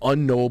of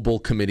unknowable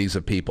committees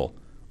of people,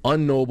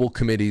 unknowable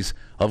committees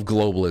of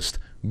globalists,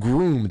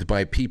 groomed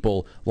by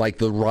people like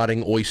the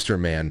rotting oyster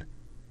man,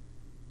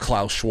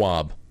 Klaus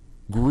Schwab,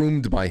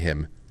 groomed by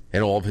him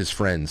and all of his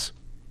friends.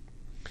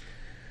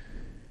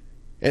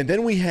 And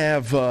then we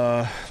have,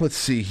 let's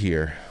see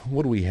here.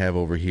 What do we have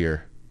over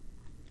here?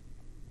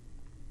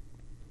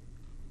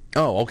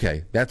 Oh,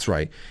 okay, that's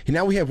right.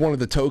 Now we have one of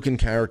the token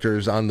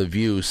characters on The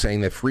View saying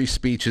that free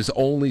speech is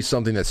only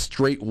something that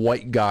straight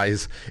white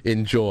guys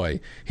enjoy.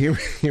 Here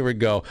we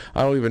go.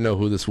 I don't even know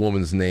who this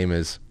woman's name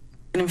is.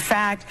 In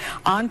fact,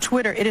 on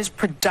Twitter, it is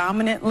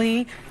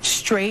predominantly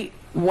straight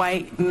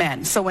white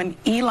men. So when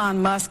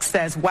Elon Musk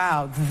says,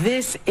 wow,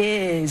 this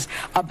is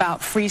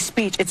about free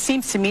speech, it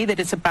seems to me that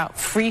it's about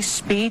free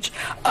speech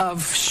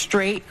of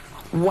straight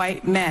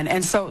white men.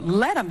 And so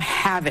let them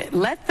have it.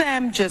 Let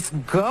them just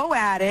go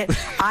at it.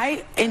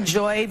 I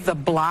enjoy the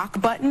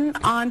block button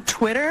on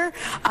Twitter.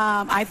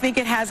 I think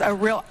it has a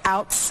real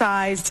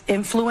outsized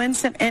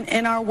influence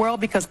in our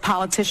world because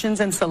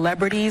politicians and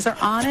celebrities are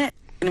on it.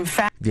 And in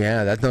fact,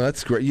 yeah,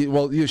 that's great.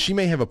 Well, she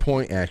may have a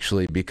point,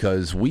 actually,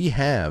 because we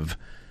have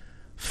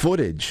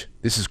footage.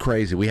 This is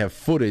crazy. We have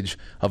footage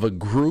of a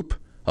group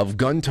of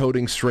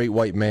gun-toting straight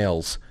white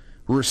males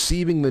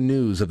receiving the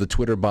news of the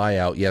Twitter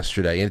buyout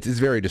yesterday, and it is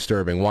very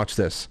disturbing. Watch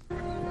this.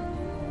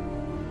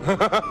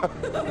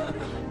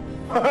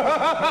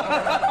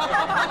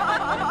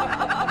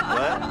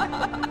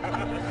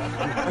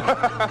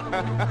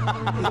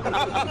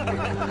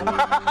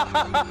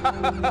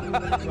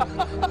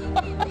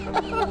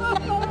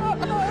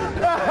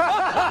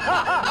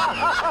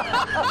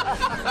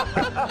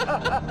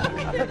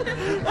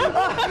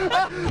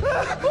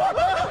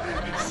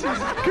 Jesus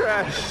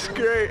Christ,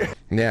 great.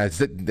 Yeah,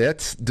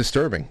 that's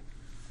disturbing.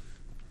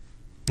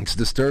 It's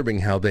disturbing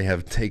how they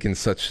have taken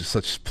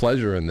such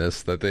pleasure in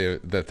this that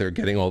they're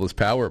getting all this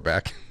power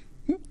back.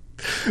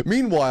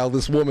 Meanwhile,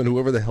 this woman,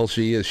 whoever the hell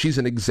she is, she's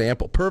an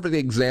example, perfect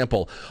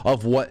example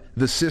of what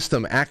the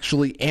system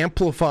actually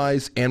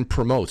amplifies and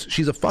promotes.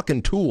 She's a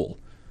fucking tool.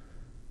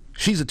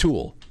 She's a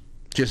tool.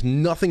 Just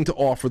nothing to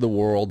offer the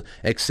world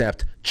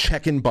except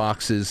checking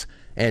boxes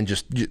and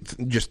just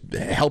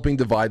helping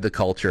divide the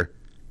culture.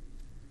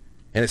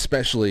 And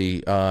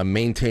especially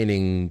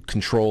maintaining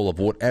control of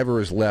whatever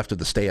is left of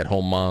the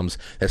stay-at-home moms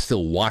that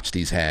still watch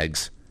these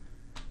hags.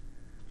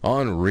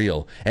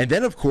 Unreal. And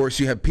then, of course,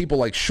 you have people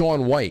like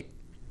Shaun White.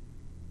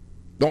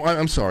 No,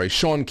 I'm sorry,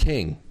 Shaun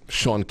King.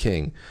 Shaun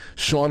King.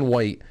 Shaun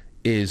White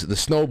is the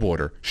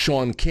snowboarder.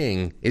 Shaun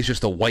King is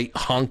just a white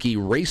honky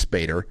race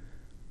baiter,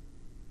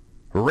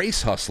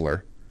 race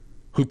hustler,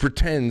 who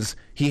pretends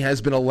he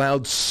has been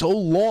allowed so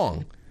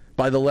long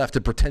by the left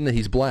to pretend that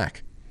he's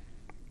black.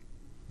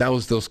 That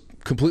was those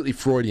completely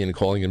Freudian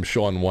calling him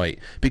Shaun White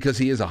because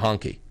he is a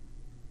honky.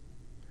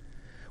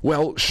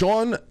 Well,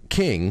 Shaun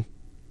King,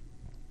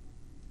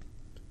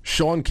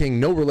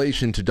 no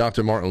relation to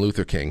Dr. Martin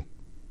Luther King,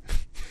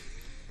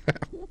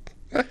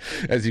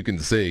 as you can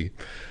see.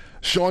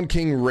 Shaun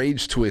King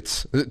rage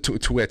quits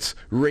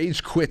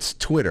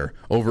Twitter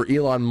over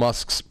Elon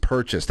Musk's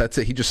purchase. That's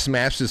it. He just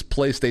smashed his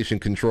PlayStation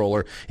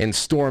controller and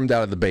stormed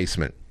out of the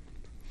basement.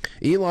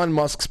 Elon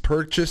Musk's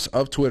purchase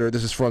of Twitter,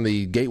 this is from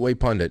the Gateway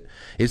Pundit,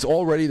 is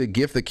already the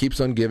gift that keeps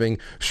on giving.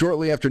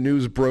 Shortly after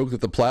news broke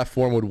that the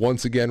platform would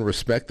once again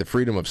respect the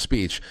freedom of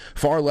speech,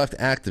 far-left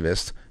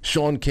activist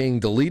Shaun King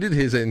deleted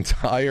his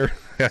entire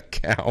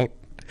account.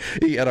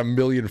 He had 1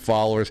 million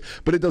followers,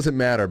 but it doesn't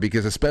matter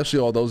because especially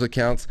all those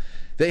accounts,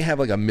 they have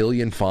like 1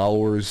 million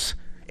followers,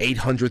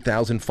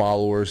 800,000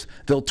 followers.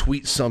 They'll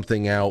tweet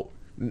something out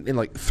and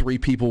like 3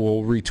 people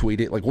will retweet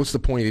it. Like, what's the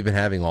point of even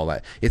having all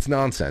that? It's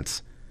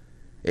nonsense.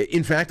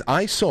 In fact,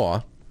 this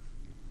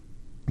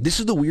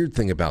is the weird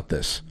thing about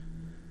this.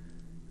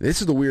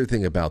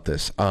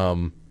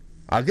 I'll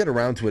get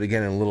around to it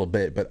again in a little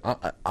bit, but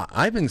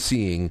I've been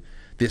seeing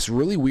this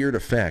really weird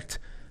effect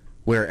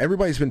where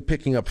everybody's been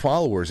picking up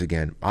followers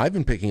again. I've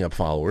been picking up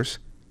followers.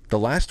 The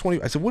last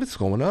 20, I said, what is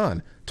going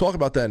on? Talk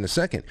about that in a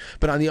second.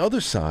 But on the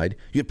other side,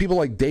 you have people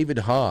like David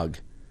Hogg,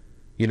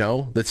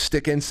 the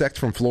stick insect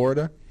from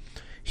Florida.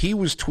 He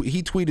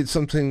tweeted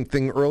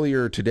something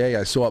earlier today.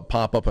 I saw it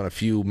pop up on a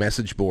few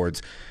message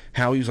boards.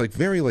 How he's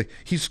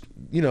he's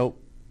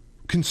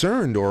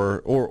concerned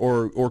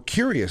or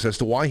curious as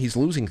to why he's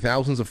losing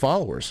thousands of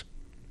followers.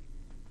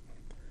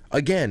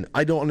 Again,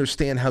 I don't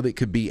understand how they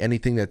could be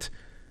anything like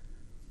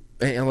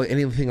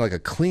a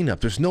cleanup.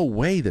 There's no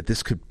way that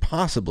this could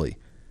possibly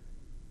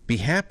be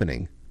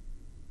happening.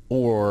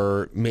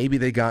 Or maybe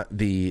they got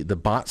the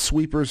bot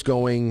sweepers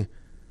going.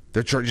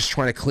 They're just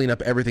trying to clean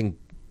up everything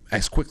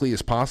as quickly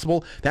as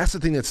possible. That's the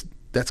thing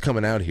that's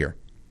coming out here.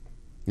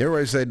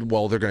 Everybody said,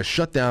 well, they're going to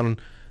shut down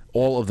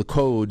all of the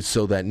code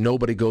so that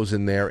nobody goes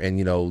in there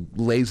and,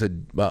 lays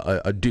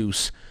a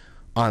deuce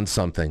on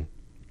something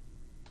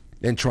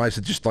and tries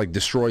to just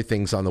destroy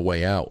things on the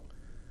way out.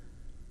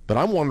 But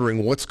I'm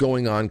wondering what's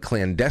going on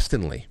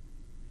clandestinely.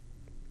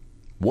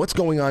 What's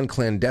going on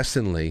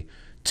clandestinely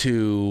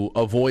to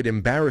avoid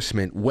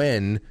embarrassment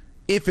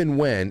if and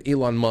when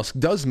Elon Musk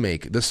does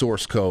make the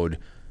source code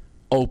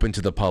open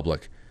to the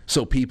public,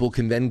 so people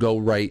can then go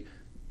write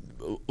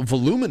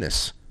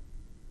voluminous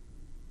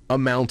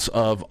amounts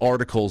of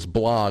articles,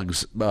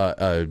 blogs,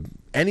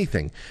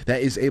 anything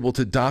that is able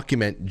to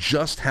document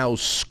just how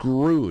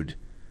screwed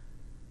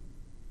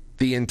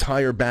the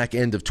entire back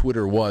end of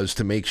Twitter was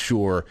to make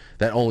sure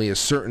that only a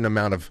certain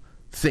amount of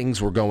things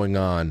were going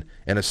on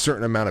and a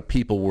certain amount of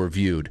people were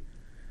viewed.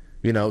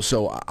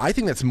 So I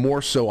think that's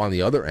more so on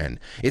the other end.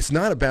 It's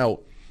not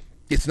about,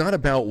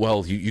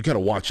 well, you got to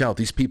watch out.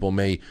 These people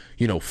may,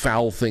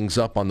 foul things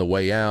up on the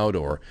way out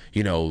or,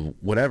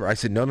 whatever. I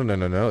said, no.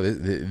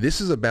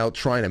 This is about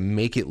trying to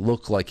make it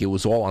look like it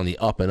was all on the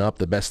up and up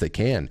the best they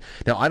can.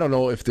 Now, I don't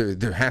know if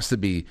there has to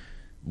be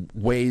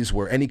ways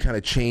where any kind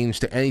of change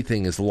to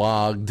anything is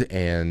logged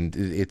and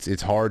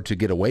it's hard to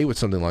get away with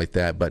something like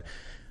that, but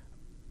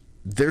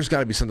there's got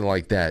to be something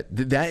like that.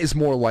 That is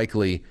more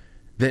likely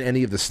than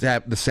any of the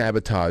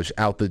sabotage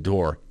out the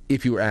door,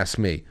 if you ask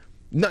me.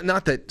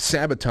 Not that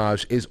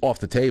sabotage is off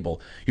the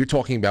table. You're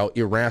talking about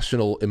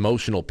irrational,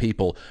 emotional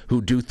people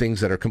who do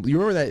things that are... You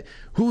remember that...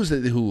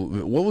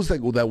 What was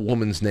that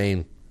woman's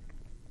name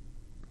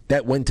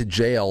that went to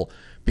jail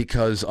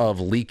because of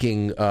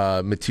leaking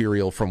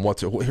material from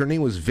her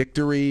name was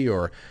Victory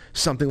or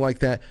something like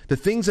that. The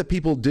things that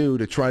people do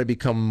to try to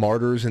become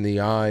martyrs in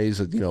the eyes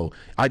of,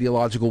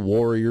 ideological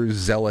warriors,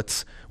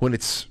 zealots, when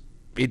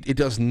it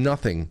does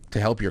nothing to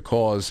help your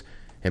cause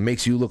and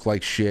makes you look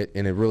like shit,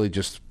 and it really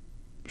just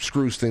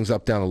screws things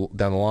up down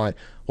the line.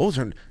 What was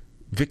her...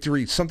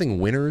 Victory something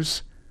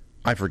Winners?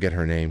 I forget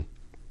her name.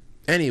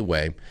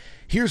 Anyway,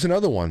 here's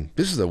another one.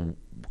 This is a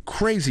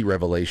crazy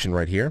revelation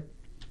right here.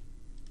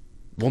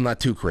 Well,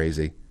 not too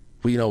crazy.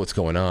 We know what's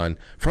going on.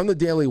 From the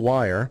Daily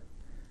Wire,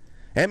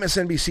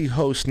 MSNBC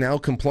host now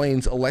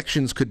complains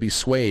elections could be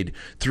swayed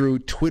through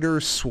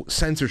Twitter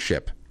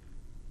censorship.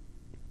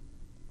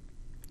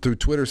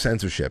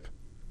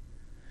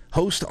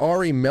 Host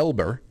Ari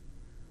Melber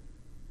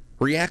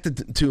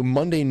reacted to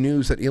Monday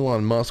news that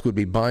Elon Musk would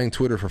be buying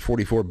Twitter for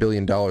 $44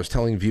 billion,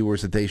 telling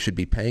viewers that they should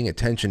be paying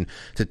attention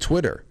to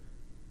Twitter.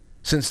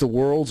 Since the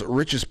world's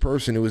richest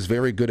person, who is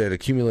very good at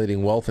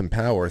accumulating wealth and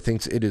power,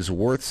 thinks it is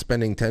worth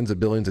spending tens of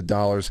billions of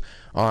dollars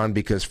on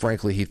because,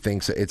 frankly, he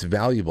thinks it's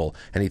valuable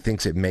and he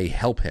thinks it may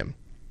help him.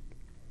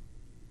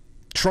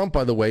 Trump,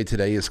 by the way,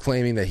 today is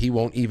claiming that he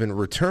won't even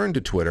return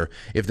to Twitter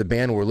if the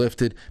ban were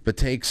lifted, but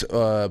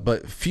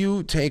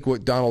few take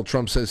what Donald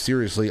Trump says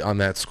seriously on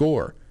that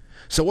score.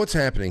 So what's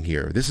happening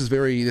here? This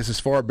is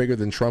far bigger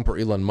than Trump or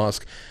Elon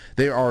Musk.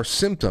 There are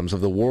symptoms of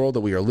the world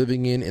that we are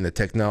living in the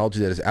technology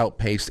that has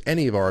outpaced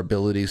any of our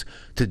abilities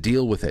to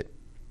deal with it.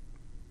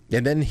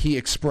 And then he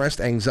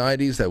expressed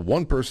anxieties that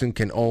one person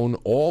can own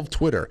all of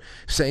Twitter,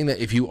 saying that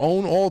if you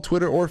own all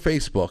Twitter or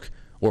Facebook,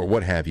 or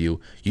what have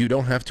you, you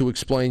don't have to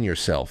explain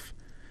yourself.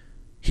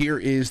 Here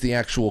is the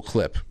actual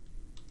clip.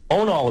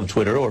 Own all of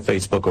Twitter or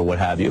Facebook or what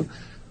have you.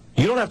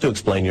 You don't have to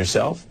explain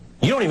yourself.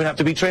 You don't even have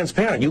to be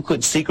transparent. You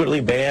could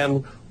secretly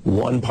ban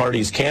one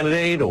party's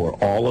candidate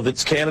or all of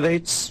its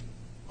candidates,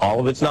 all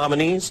of its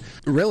nominees.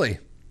 Really?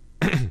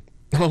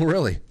 Oh,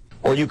 really?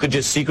 Or you could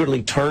just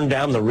secretly turn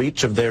down the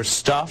reach of their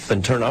stuff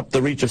and turn up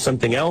the reach of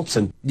something else.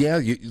 And yeah,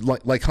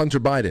 like Hunter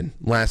Biden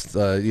last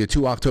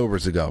 2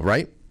 Octobers ago,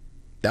 right?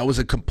 That was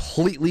a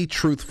completely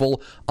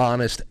truthful,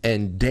 honest,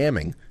 and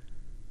damning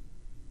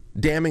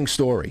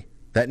story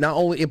that not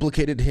only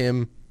implicated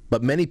him,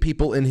 but many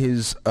people in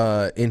his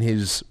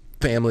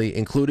family,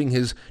 including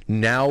his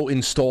now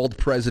installed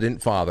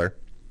president father,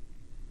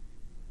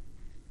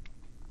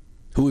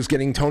 who is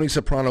getting Tony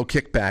Soprano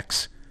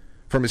kickbacks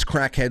from his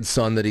crackhead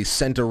son that he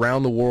sent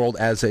around the world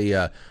as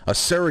a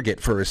surrogate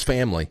for his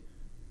family.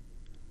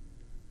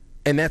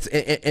 And that's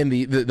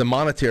the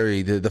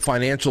monetary, the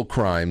financial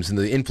crimes and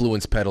the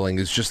influence peddling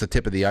is just the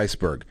tip of the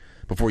iceberg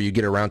before you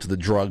get around to the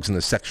drugs and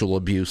the sexual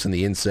abuse and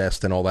the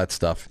incest and all that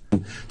stuff.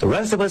 The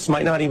rest of us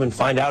might not even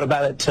find out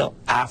about it till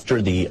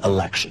after the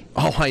election.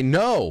 Oh, I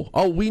know.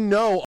 Oh, we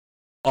know,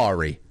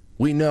 Ari.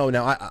 We know.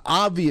 Now,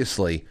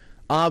 obviously,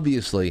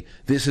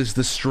 this is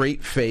the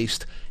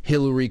straight-faced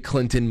Hillary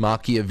Clinton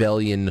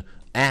Machiavellian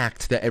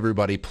act that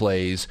everybody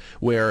plays,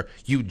 where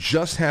you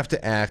just have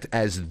to act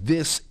as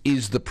this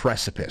is the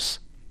precipice,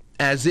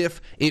 as if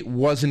it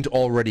wasn't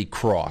already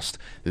crossed.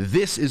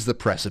 This is the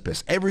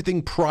precipice.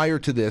 Everything prior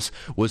to this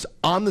was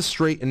on the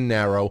straight and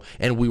narrow,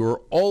 and we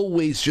were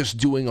always just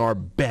doing our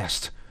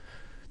best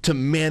to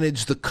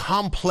manage the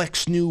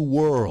complex new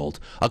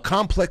world, a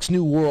complex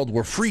new world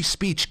where free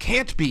speech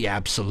can't be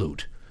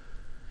absolute.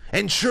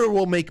 And sure,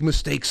 we'll make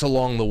mistakes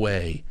along the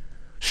way.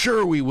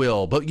 Sure we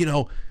will, but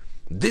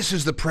this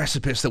is the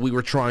precipice that we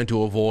were trying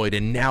to avoid,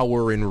 and now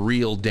we're in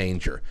real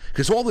danger.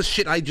 Because all the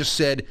shit I just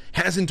said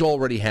hasn't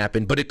already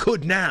happened, but it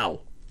could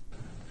now.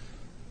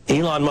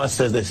 Elon Musk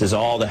says this is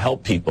all to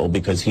help people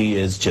because he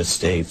is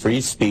just a free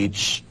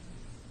speech,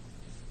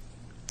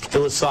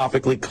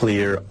 philosophically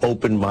clear,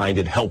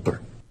 open-minded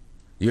helper.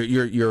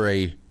 You're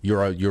a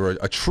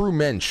true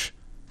mensch,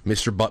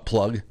 Mr.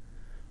 Buttplug,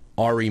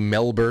 Ari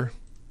Melber.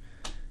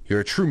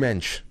 You're a true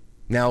mensch.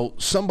 Now,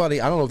 somebody,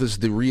 I don't know if this is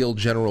the real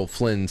General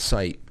Flynn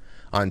site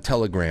on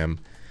Telegram,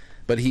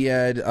 but he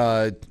had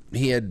what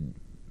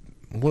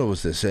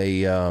was this?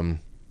 It's a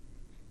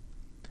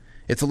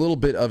little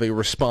bit of a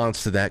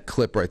response to that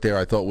clip right there.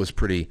 I thought was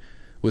pretty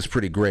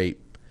great,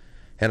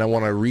 and I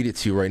want to read it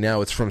to you right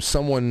now. It's from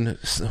someone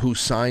who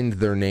signed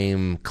their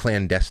name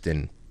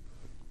Clandestine.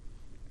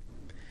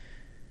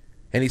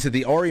 And he said,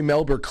 the Ari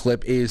Melber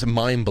clip is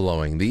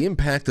mind-blowing. The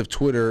impact of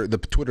Twitter, the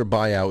Twitter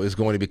buyout, is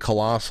going to be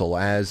colossal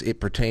as it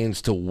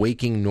pertains to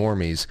waking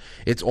normies.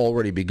 It's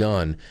already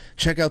begun.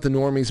 Check out the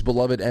normies'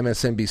 beloved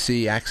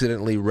MSNBC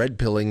accidentally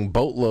red-pilling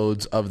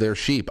boatloads of their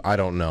sheep. I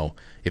don't know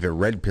if it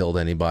red-pilled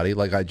anybody.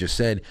 Like I just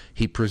said,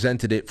 he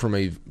presented it from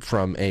a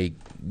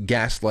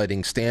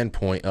gaslighting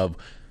standpoint of,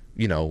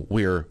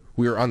 we're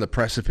on the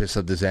precipice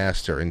of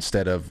disaster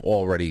instead of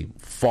already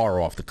far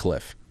off the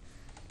cliff.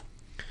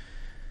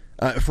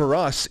 For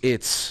us,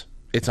 it's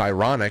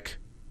ironic.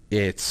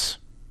 It's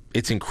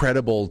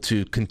incredible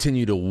to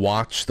continue to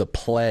watch the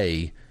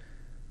play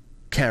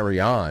carry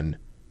on.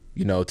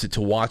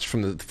 To watch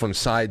from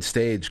side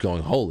stage,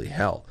 going, holy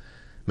hell,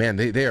 man!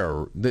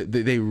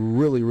 They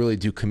really, really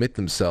do commit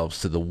themselves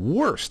to the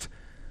worst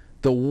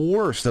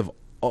of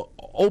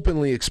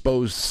openly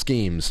exposed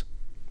schemes.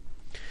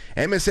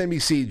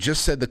 MSNBC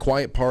just said the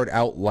quiet part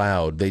out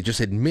loud. They just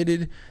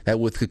admitted that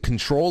with the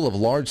control of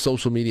large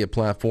social media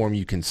platform,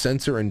 you can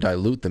censor and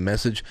dilute the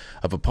message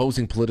of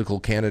opposing political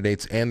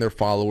candidates and their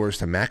followers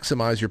to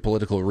maximize your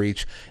political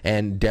reach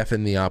and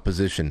deafen the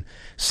opposition.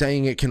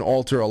 Saying it can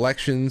alter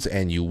elections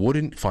and you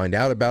wouldn't find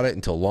out about it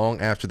until long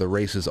after the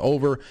race is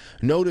over.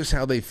 Notice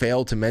how they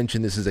failed to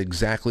mention this is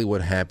exactly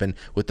what happened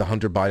with the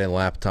Hunter Biden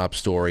laptop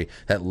story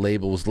that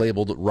was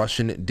labeled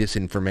Russian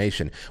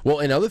disinformation. Well,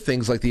 and other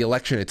things like the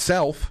election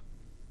itself,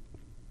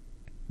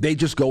 they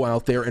just go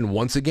out there and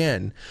once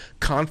again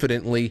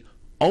confidently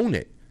own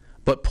it,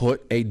 but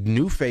put a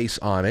new face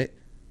on it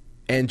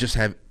and just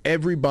have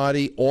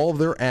everybody, all of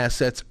their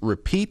assets,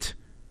 repeat,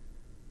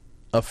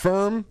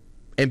 affirm,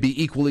 and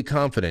be equally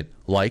confident,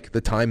 like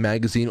the Time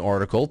magazine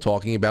article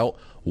talking about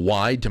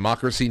why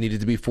democracy needed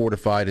to be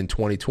fortified in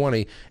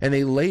 2020, and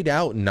they laid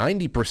out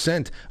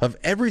 90% of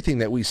everything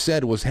that we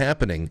said was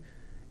happening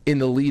in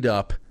the lead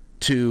up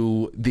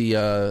to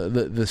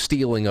the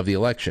stealing of the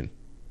election.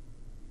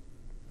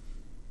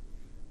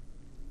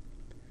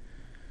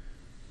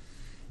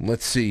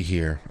 Let's see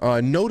here.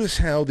 Notice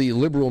how the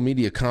liberal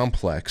media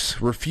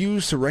complex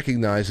refused to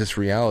recognize this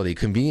reality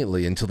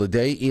conveniently until the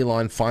day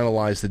Elon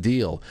finalized the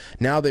deal.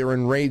 Now they are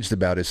enraged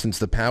about it since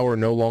the power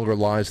no longer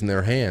lies in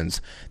their hands.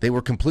 They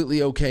were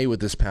completely okay with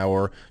this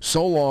power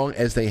so long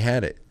as they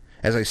had it.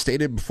 As I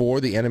stated before,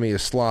 the enemy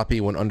is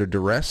sloppy when under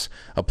duress.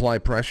 Apply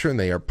pressure and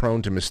they are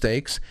prone to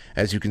mistakes.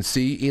 As you can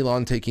see,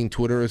 Elon taking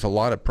Twitter is a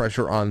lot of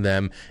pressure on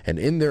them, and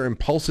in their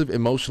impulsive,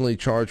 emotionally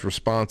charged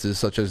responses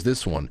such as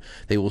this one,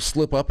 they will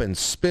slip up and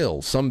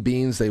spill some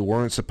beans they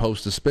weren't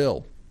supposed to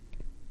spill.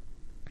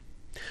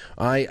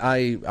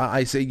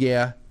 I say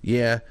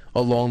yeah,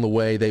 along the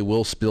way they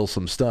will spill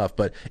some stuff,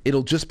 but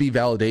it'll just be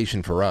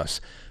validation for us.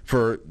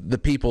 For the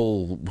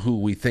people who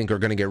we think are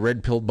going to get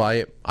red-pilled by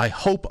it, I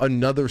hope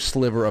another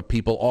sliver of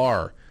people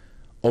are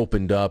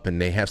opened up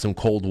and they have some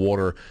cold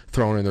water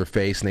thrown in their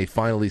face and they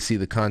finally see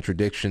the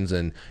contradictions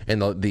and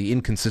the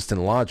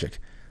inconsistent logic.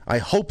 I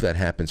hope that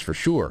happens for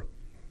sure.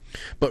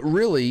 But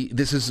really,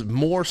 this is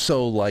more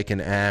so like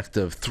an act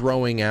of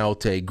throwing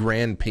out a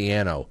grand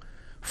piano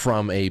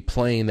from a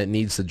plane that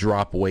needs to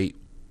drop weight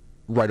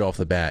right off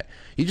the bat.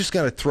 You just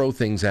got to throw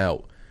things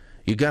out.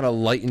 You got to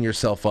lighten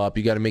yourself up.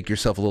 You got to make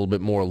yourself a little bit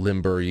more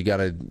limber. You got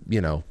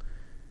to,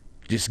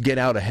 just get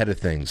out ahead of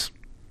things.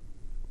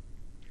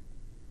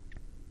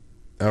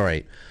 All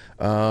right.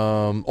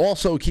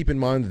 Also, keep in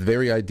mind the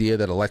very idea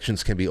that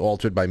elections can be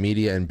altered by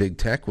media and big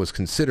tech was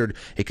considered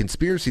a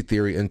conspiracy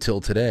theory until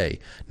today.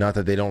 Not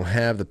that they don't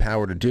have the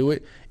power to do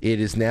it. It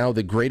is now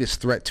the greatest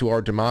threat to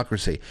our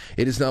democracy.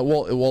 It is not,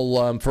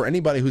 for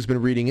anybody who's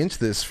been reading into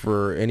this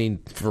for at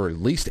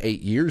least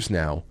 8 years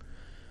now,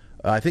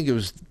 I think it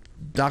was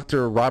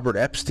Dr. Robert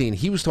Epstein,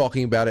 he was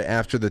talking about it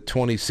after the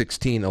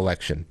 2016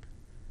 election,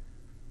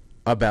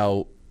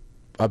 about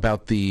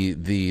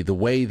the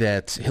way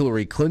that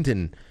Hillary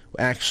Clinton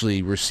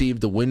actually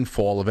received the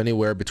windfall of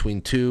anywhere between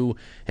 2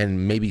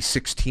 and maybe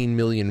 16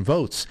 million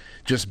votes,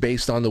 just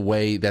based on the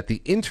way that the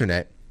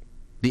internet,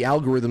 the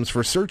algorithms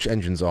for search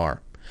engines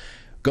are.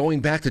 Going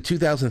back to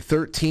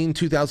 2013,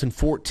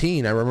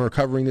 2014, I remember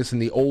covering this in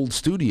the old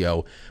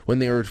studio when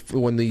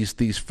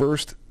these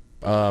first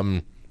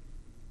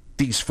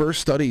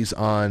studies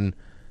on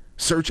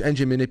search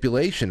engine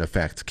manipulation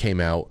effect came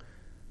out.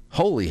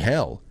 Holy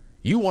hell.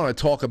 You want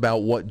to talk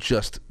about what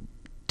just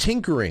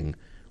tinkering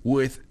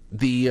with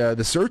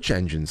the search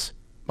engines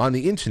on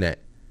the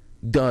internet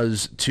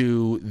does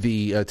to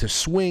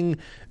swing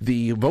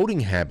the voting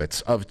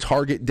habits of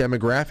target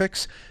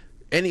demographics,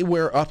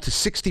 anywhere up to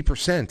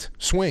 60%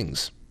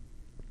 swings.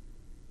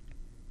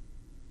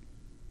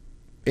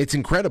 It's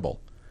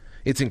incredible.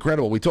 It's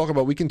incredible. We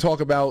can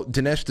talk about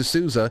Dinesh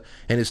D'Souza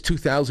and his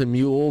 2,000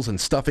 mules and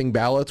stuffing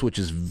ballots, which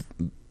is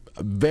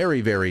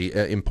very, very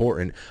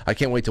important. I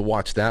can't wait to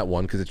watch that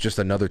one because it's just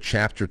another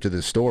chapter to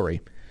the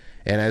story.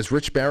 And as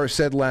Rich Barrett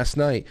said last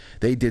night,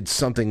 they did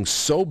something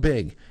so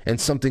big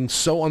and something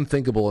so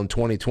unthinkable in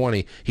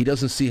 2020, he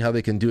doesn't see how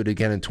they can do it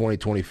again in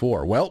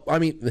 2024. Well, I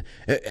mean,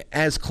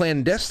 as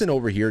Clandestine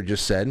over here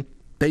just said,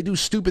 they do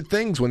stupid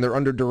things when they're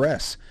under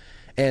duress.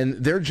 And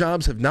their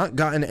jobs have not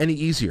gotten any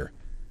easier.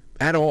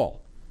 At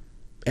all.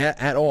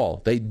 At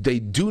all. They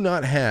do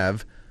not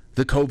have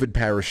the COVID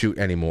parachute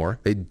anymore.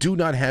 They do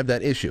not have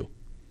that issue.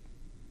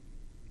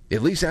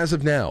 At least as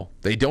of now,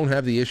 they don't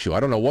have the issue. I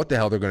don't know what the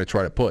hell they're going to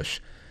try to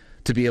push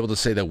to be able to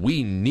say that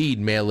we need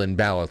mail-in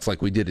ballots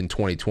like we did in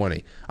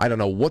 2020. I don't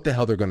know what the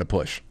hell they're going to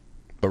push.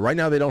 But right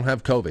now they don't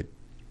have COVID.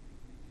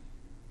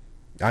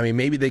 I mean,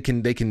 maybe they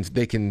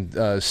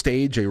can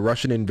stage a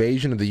Russian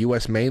invasion of the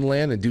U.S.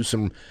 mainland and do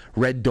some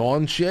Red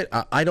Dawn shit.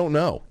 I don't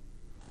know.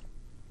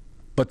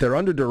 But they're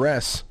under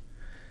duress,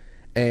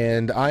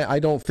 and I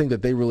don't think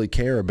that they really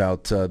care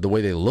about the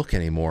way they look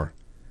anymore.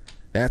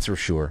 That's for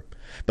sure.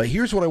 But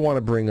here's what I want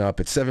to bring up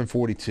at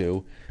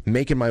 7:42,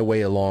 making my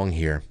way along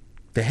here.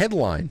 The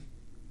headline.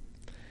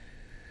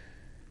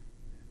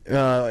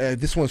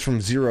 This one's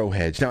from Zero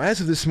Hedge. Now, as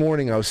of this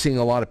morning, I was seeing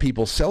a lot of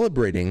people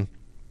celebrating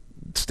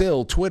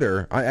still,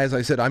 Twitter, as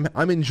I said,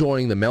 I'm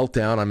enjoying the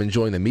meltdown. I'm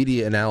enjoying the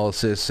media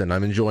analysis, and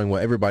I'm enjoying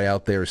what everybody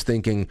out there is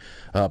thinking.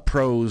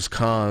 Pros,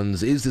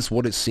 cons. Is this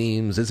what it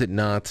seems? Is it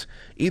not?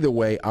 Either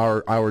way,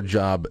 our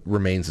job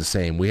remains the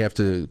same. We have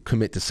to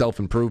commit to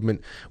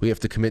self-improvement. We have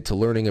to commit to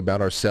learning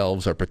about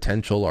ourselves, our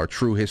potential, our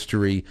true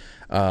history,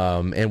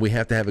 and we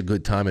have to have a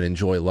good time and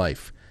enjoy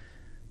life.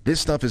 This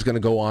stuff is going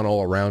to go on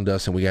all around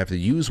us, and we have to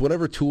use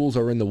whatever tools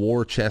are in the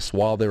war chest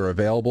while they're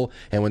available,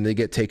 and when they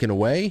get taken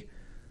away,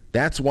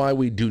 that's why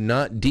we do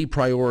not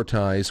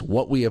deprioritize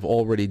what we have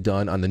already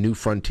done on the new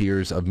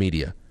frontiers of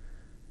media.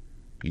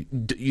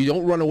 You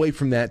don't run away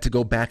from that to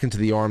go back into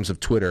the arms of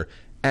Twitter,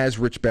 as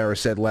Rich Barra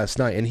said last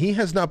night, and he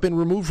has not been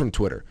removed from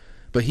Twitter,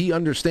 but he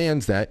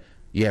understands that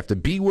you have to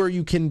be where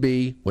you can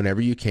be whenever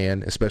you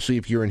can, especially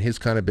if you're in his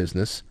kind of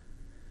business,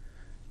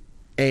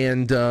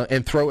 and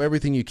throw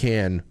everything you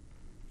can,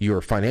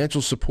 your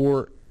financial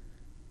support,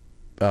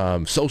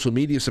 social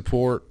media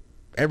support,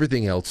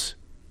 everything else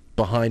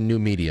behind new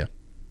media.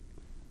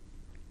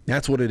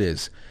 That's what it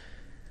is.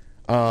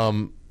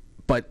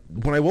 But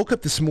when I woke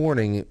up this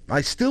morning,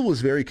 I still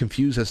was very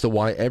confused as to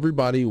why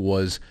everybody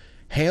was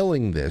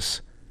hailing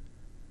this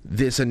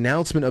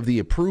announcement of the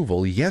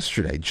approval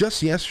yesterday,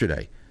 just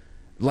yesterday,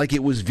 like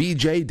it was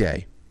VJ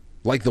Day,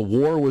 like the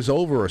war was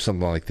over or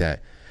something like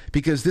that.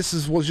 Because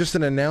this was just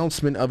an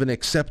announcement of an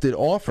accepted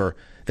offer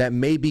that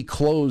may be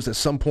closed at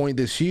some point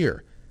this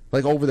year.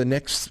 Like over the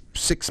next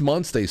 6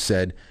 months, they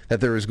said that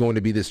there is going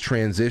to be this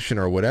transition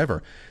or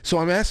whatever. So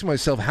I'm asking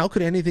myself, how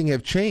could anything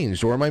have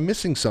changed? Or am I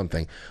missing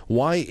something?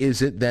 Why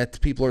is it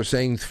that people are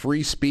saying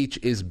free speech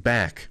is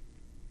back?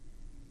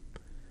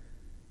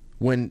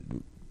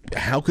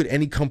 How could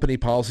any company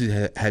policy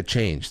have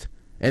changed?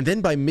 And then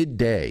by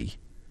midday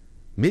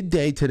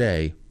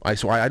today, I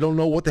don't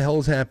know what the hell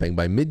is happening.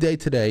 By midday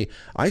today,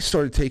 I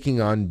started taking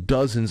on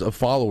dozens of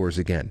followers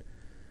again.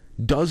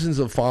 Dozens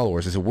of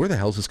followers. I said, where the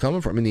hell is this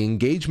coming from? And the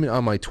engagement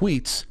on my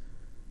tweets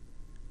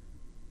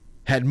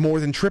had more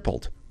than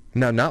tripled.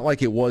 Now, not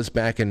like it was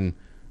back in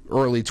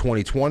early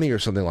 2020 or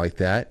something like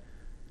that.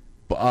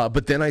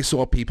 But then I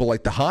saw people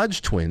like the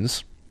Hodge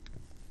twins.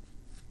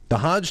 The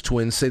Hodge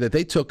twins say that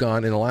they took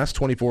on, in the last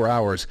 24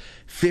 hours,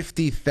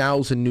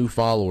 50,000 new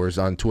followers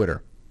on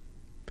Twitter.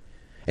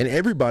 And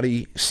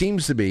everybody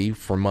seems to be,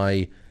 from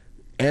my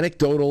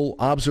anecdotal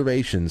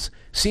observations,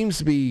 seems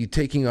to be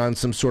taking on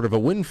some sort of a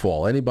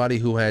windfall. Anybody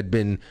who had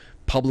been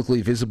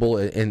publicly visible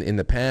in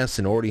the past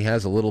and already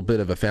has a little bit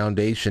of a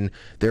foundation,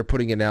 they're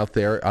putting it out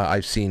there.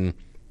 I've seen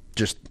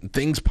just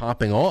things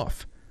popping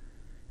off.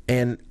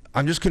 And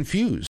I'm just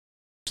confused.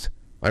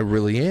 I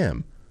really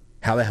am.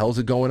 How the hell is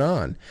it going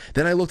on?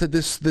 Then I looked at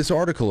this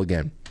article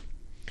again.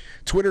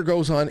 Twitter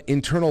goes on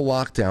internal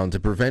lockdown to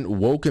prevent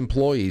woke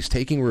employees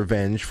taking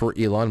revenge for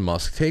Elon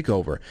Musk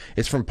takeover.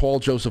 It's from Paul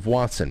Joseph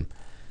Watson.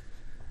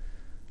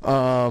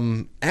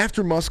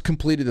 After Musk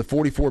completed the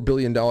 $44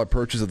 billion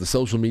purchase of the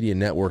social media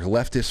network,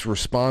 leftists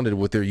responded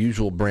with their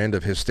usual brand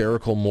of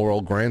hysterical moral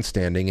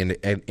grandstanding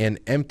and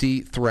empty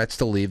threats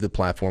to leave the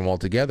platform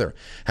altogether.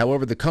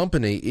 However, the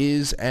company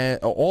is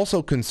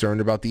also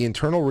concerned about the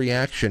internal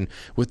reaction,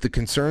 with the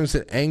concerns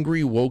that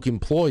angry woke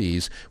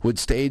employees would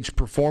stage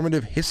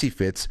performative hissy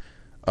fits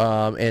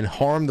and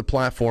harm the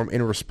platform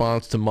in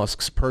response to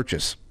Musk's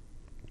purchase.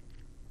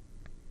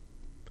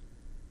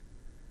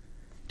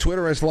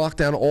 Twitter has locked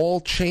down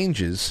all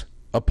changes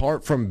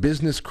apart from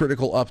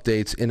business-critical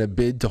updates in a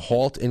bid to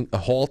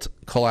halt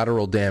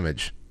collateral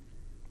damage.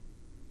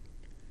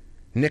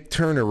 Nick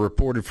Turner,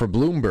 reported for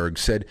Bloomberg,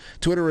 said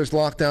Twitter has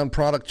locked down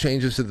product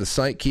changes to the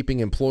site,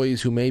 keeping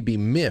employees who may be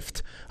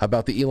miffed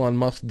about the Elon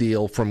Musk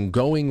deal from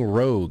going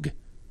rogue.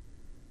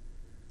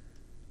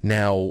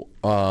 Now,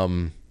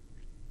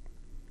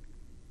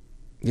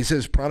 he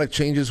says product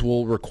changes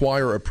will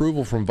require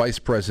approval from Vice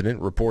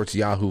President, reports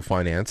Yahoo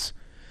Finance.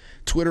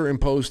 Twitter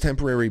imposed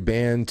temporary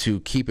ban to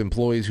keep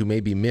employees who may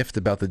be miffed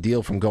about the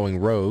deal from going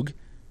rogue.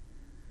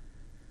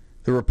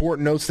 The report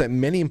notes that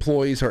many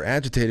employees are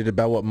agitated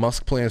about what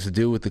Musk plans to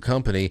do with the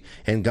company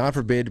and, God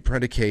forbid,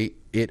 predicate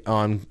it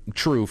on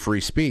true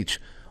free speech.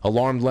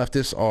 Alarmed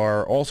leftists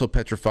are also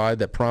petrified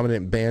that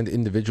prominent banned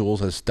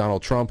individuals as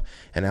Donald Trump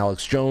and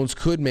Alex Jones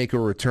could make a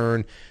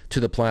return to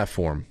the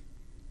platform.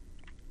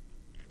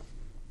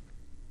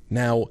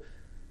 Now,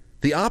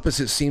 the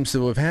opposite seems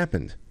to have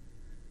happened.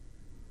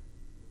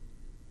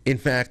 In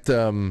fact,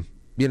 when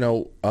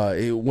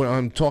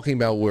I'm talking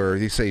about where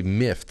they say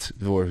miffed,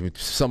 or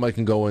somebody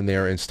can go in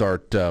there and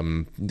start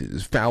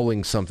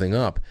fouling something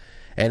up.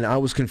 And I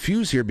was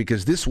confused here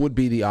because this would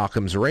be the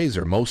Occam's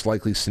razor, most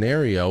likely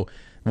scenario,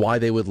 why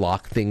they would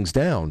lock things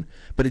down.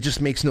 But it just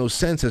makes no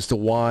sense as to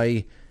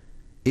why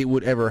it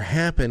would ever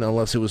happen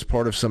unless it was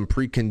part of some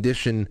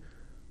precondition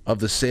of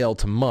the sale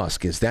to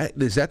Musk. Is that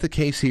the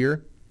case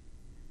here?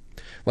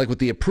 Like with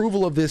the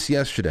approval of this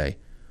yesterday,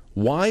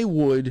 why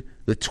would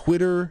the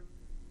Twitter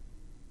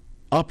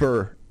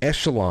upper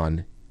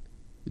echelon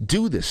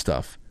do this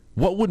stuff?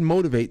 What would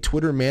motivate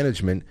Twitter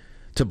management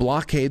to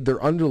blockade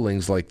their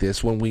underlings like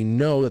this when we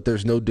know that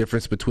there's no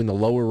difference between the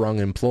lower rung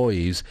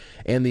employees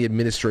and the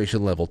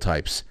administration level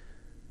types?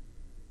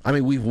 I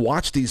mean, we've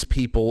watched these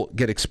people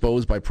get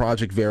exposed by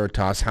Project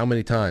Veritas how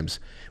many times?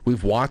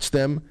 We've watched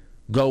them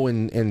go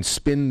and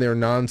spin their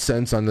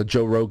nonsense on the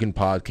Joe Rogan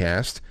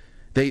podcast.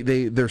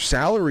 Their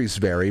salaries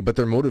vary, but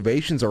their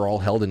motivations are all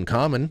held in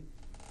common.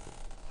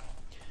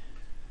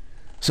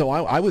 So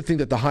I would think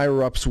that the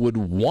higher-ups would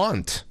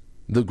want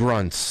the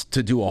grunts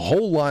to do a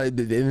whole lot, and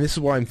this is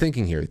what I'm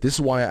thinking here. This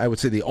is why I would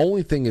say the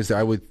only thing is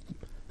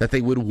that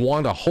they would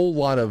want a whole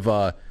lot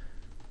of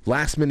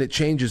last-minute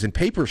changes in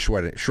paper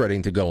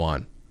shredding to go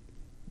on.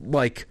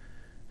 Like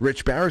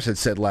Rich Barris had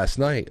said last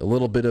night, a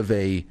little bit of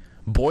a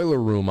boiler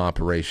room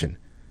operation.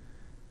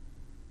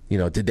 You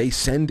know, did they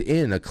send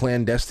in a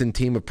clandestine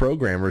team of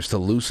programmers to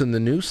loosen the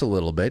noose a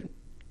little bit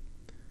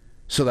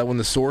so that when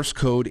the source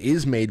code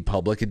is made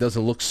public, it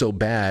doesn't look so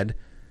bad,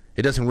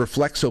 it doesn't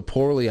reflect so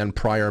poorly on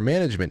prior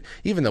management,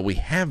 even though we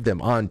have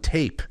them on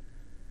tape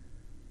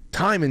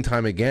time and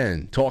time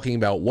again talking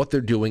about what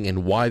they're doing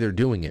and why they're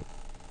doing it.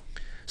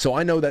 So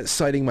I know that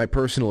citing my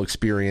personal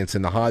experience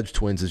in the Hodge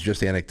twins is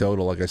just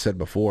anecdotal, like I said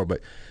before,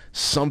 but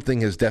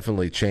something has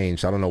definitely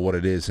changed. I don't know what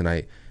it is, and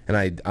I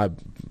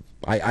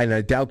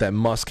doubt that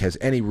Musk has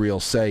any real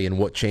say in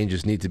what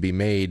changes need to be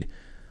made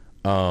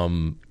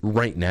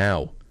right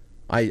now.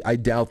 I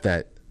doubt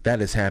that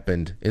has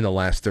happened in the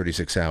last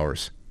 36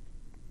 hours,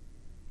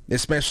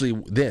 especially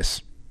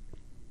this.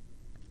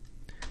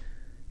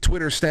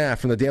 Twitter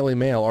staff from the Daily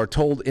Mail are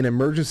told in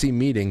emergency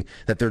meeting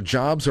that their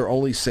jobs are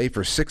only safe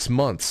for 6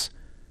 months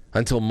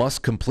until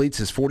Musk completes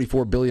his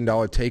 $44 billion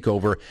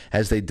takeover,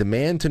 as they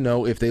demand to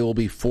know if they will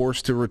be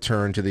forced to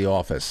return to the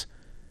office.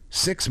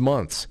 6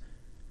 months.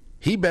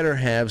 He better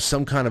have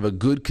some kind of a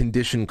good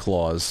condition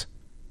clause.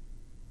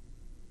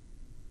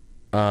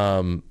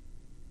 Some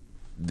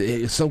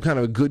kind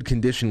of a good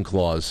condition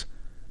clause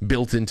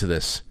built into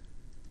this.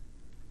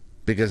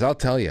 Because I'll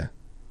tell you,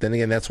 then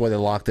again, that's why they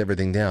locked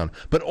everything down.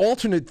 But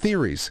alternate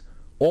theories.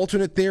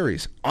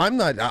 I am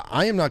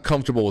not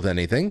comfortable with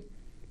anything.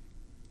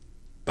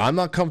 I'm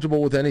not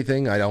comfortable with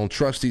anything. I don't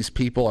trust these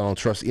people. I don't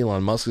trust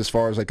Elon Musk as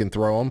far as I can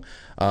throw him.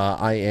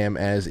 I am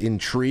as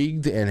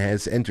intrigued and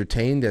as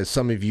entertained as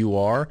some of you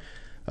are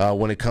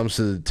when it comes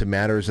to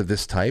matters of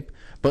this type.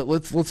 But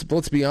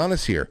let's be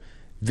honest here.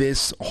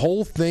 This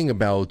whole thing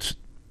about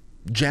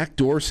Jack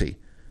Dorsey,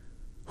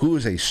 who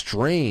is a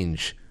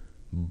strange,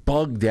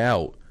 bugged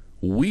out,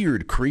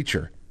 weird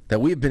creature that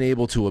we've been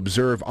able to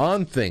observe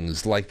on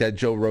things like the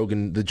Joe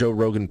Rogan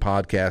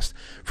podcast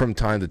from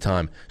time to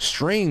time.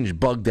 Strange,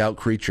 bugged out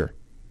creature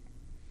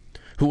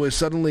who has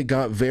suddenly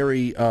got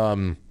very,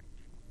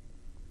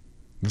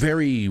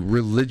 very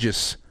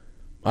religious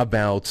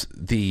about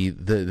the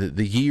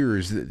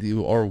years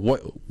or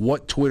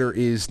what Twitter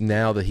is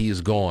now that he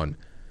is gone.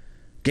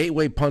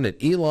 Gateway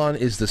pundit: Elon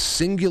is the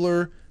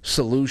singular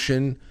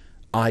solution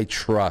I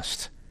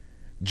trust.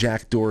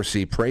 Jack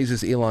Dorsey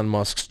praises Elon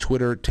Musk's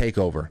Twitter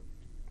takeover.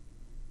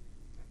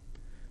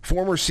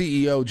 Former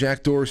CEO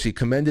Jack Dorsey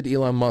commended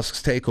Elon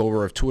Musk's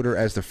takeover of Twitter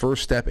as the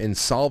first step in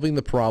solving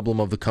the problem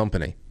of the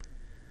company.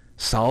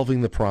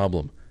 Solving the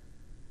problem.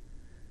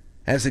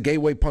 As the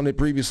Gateway pundit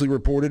previously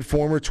reported,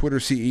 former Twitter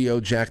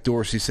CEO Jack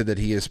Dorsey said that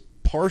he is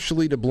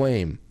partially to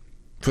blame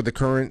for the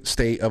current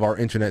state of our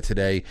internet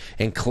today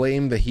and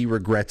claimed that he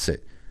regrets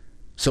it.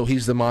 So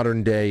he's the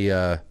modern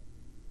day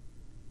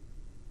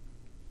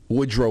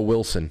Woodrow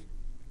Wilson.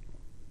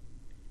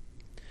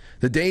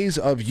 The days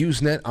of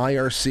Usenet,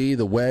 IRC,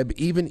 the web,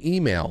 even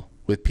email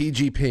with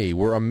PGP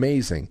were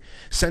amazing.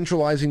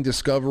 Centralizing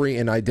discovery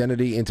and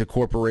identity into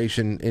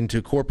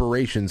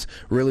corporations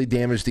really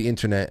damaged the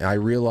internet. I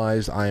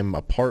realize I'm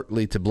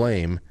partly to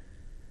blame,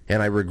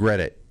 and I regret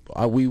it.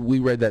 We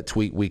read that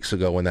tweet weeks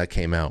ago when that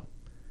came out.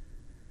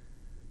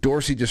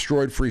 Dorsey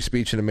destroyed free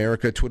speech in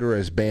America. Twitter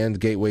has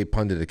banned Gateway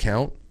pundit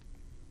account.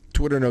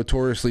 Twitter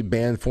notoriously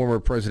banned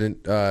former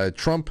President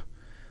Trump.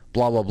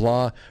 Blah, blah,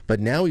 blah.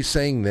 But now he's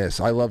saying this: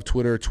 I love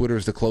Twitter. Twitter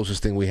is the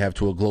closest thing we have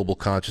to a global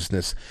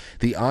consciousness.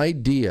 The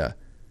idea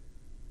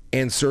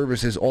and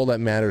service is all that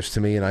matters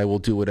to me, and I will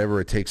do whatever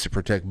it takes to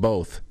protect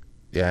both.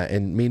 Yeah,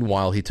 and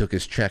meanwhile, he took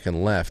his check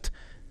and left.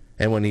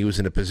 And when he was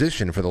in a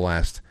position for the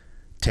last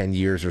 10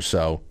 years or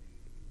so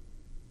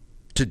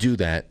to do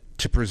that,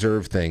 to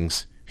preserve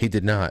things, he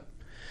did not.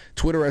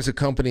 Twitter as a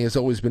company has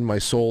always been my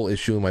sole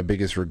issue and my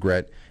biggest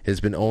regret. It has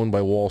been owned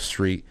by Wall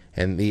Street,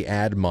 and the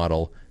ad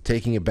model,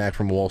 taking it back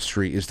from Wall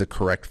Street, is the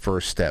correct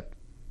first step.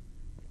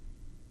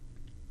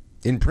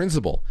 In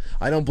principle,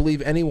 I don't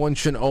believe anyone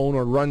should own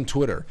or run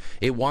Twitter.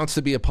 It wants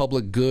to be a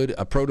public good,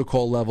 a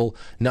protocol level,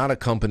 not a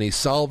company.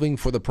 Solving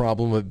for the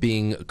problem of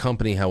being a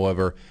company,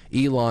 however,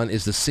 Elon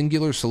is the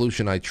singular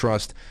solution I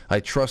trust. I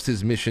trust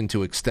his mission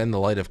to extend the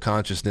light of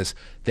consciousness.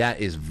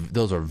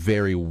 Those are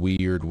very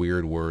weird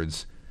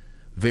words.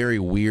 Very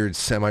weird,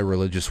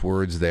 semi-religious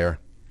words there.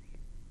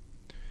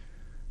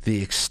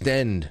 The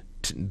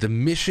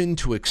mission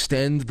to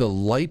extend the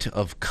light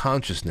of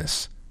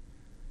consciousness.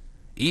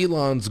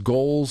 Elon's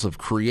goals of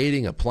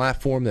creating a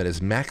platform that is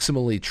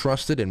maximally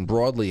trusted and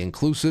broadly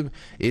inclusive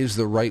is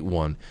the right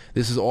one.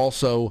 This is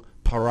also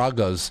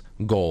Paraga's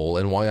goal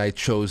and why I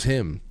chose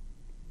him.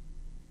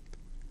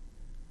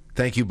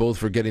 Thank you both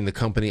for getting the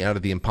company out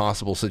of the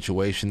impossible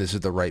situation. This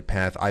is the right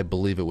path. I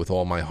believe it with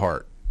all my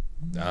heart.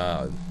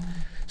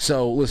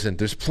 So, listen,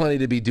 there's plenty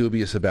to be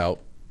dubious about.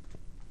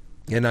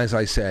 And as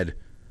I said,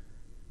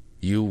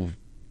 if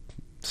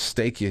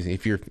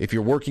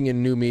you're working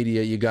in new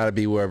media, you got to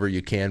be wherever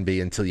you can be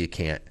until you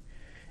can't.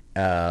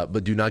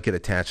 But do not get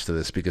attached to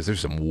this because there's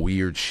some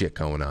weird shit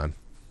going on.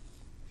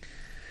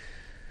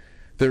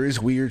 There is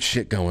weird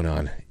shit going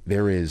on.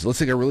 There is. Let's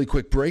take a really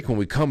quick break. When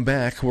we come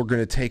back, we're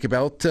going to take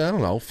about,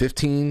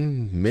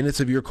 15 minutes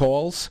of your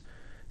calls.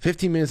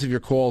 15 minutes of your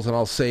calls, and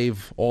I'll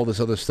save all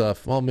this other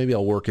stuff. Well, maybe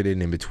I'll work it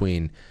in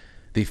between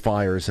the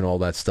fires and all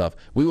that stuff.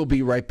 We will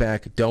be right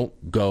back.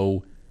 Don't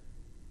go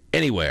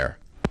anywhere.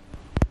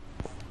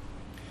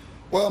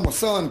 Well, my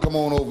son come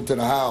on over to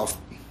the house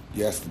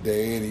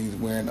yesterday, and he's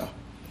wearing a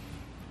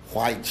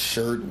white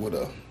shirt with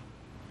a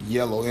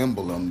yellow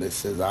emblem that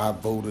says, "I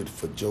voted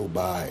for Joe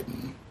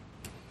Biden."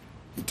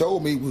 He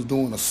told me he was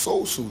doing a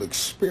social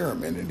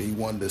experiment, and he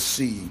wanted to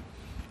see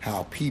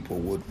how people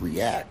would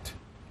react.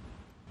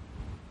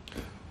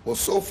 Well,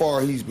 so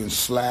far he's been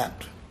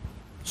slapped,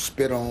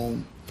 spit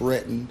on,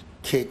 threatened,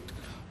 kicked,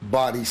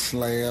 body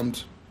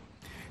slammed,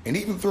 and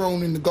even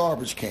thrown in the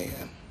garbage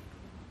can.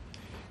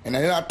 And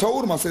then I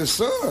told him, I said,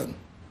 "Son,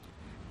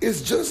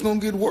 it's just going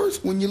to get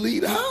worse when you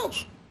leave the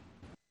house."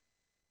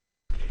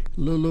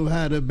 Lulu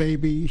had a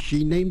baby,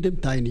 she named him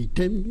Tiny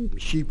Tim.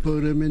 She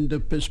put him in the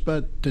piss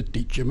butt to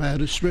teach him how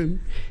to swim.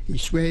 He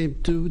swam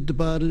to the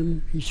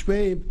bottom, he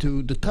swam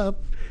to the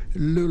top.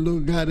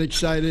 Lulu got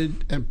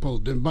excited and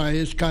pulled him by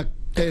his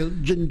cocktail.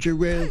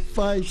 Ginger ale,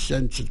 5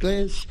 cents a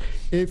glass.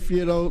 If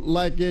you don't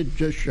like it,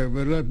 just shove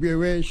it up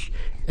your ass.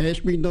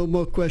 Ask me no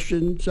more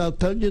questions, I'll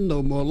tell you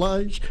no more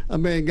lies. A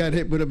man got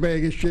hit with a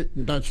bag of shit,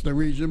 and that's the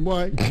reason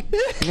why.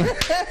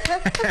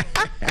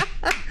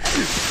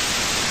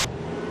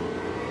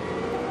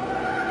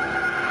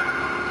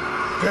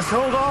 Just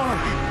hold on.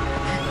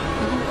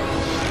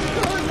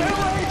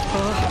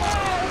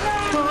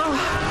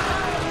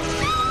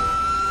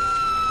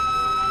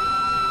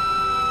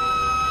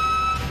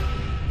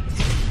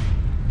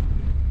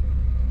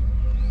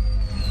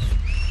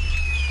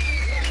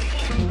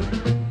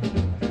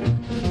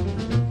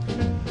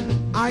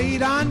 I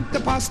eat Aunt the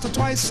pasta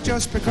twice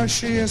just because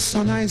she is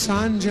so nice,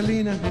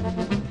 Angelina.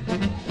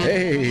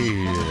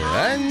 Hey,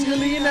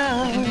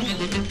 Angelina,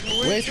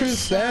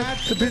 waitress at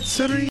the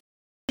pizzeria.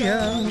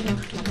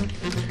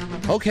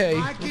 Okay.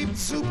 I keep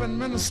soup and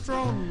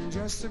minestrone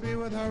just to be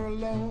with her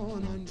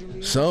alone,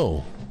 Angelina.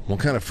 So, what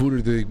kind of food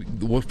are they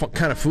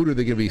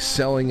going to be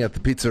selling at the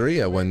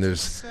pizzeria when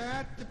there's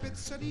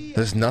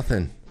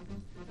nothing?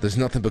 There's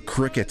nothing but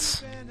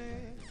crickets.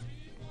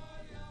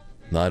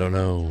 I don't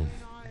know.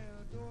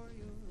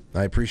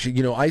 I appreciate,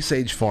 Ice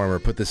Age Farmer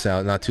put this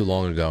out not too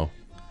long ago.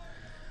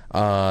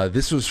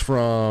 This was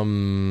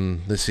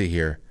from, let's see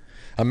here,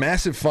 a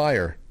massive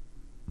fire.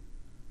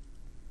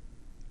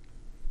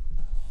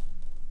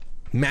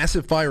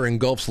 Massive fire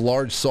engulfs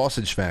large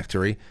sausage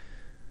factory.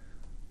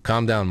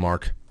 Calm down,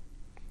 Mark.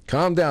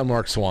 Calm down,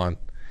 Mark Swan.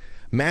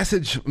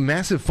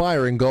 Massive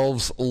fire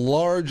engulfs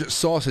large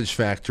sausage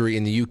factory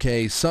in the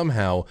UK,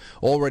 somehow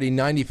already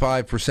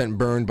 95%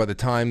 burned by the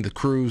time the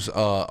crews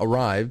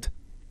arrived.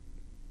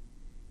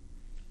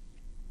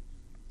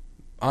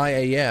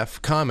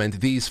 IAF comment,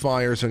 these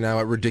fires are now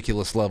at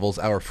ridiculous levels.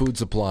 Our food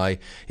supply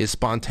is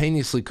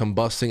spontaneously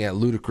combusting at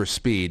ludicrous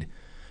speed.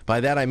 By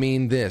that I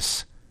mean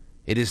this.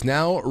 It is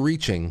now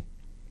reaching,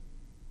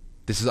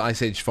 this is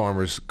Ice Age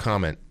Farmer's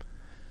comment,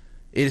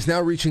 it is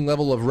now reaching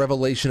level of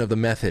revelation of the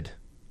method,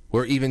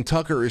 where even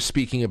Tucker is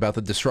speaking about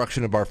the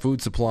destruction of our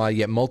food supply,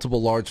 yet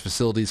multiple large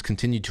facilities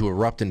continue to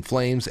erupt in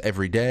flames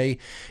every day.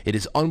 It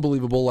is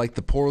unbelievable, like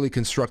the poorly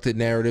constructed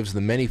narratives,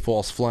 the many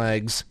false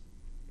flags,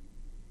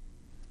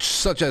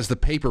 such as the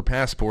paper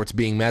passports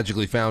being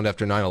magically found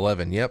after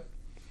 9/11. Yep.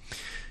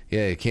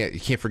 Yeah, you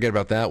can't forget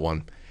about that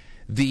one.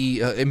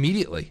 The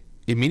immediately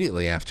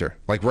after,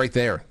 like right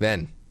there,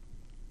 then.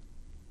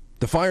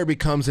 The fire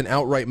becomes an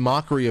outright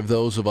mockery of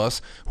those of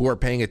us who are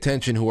paying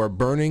attention, who are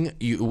burning.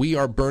 We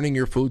are burning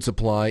your food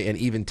supply and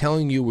even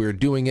telling you we're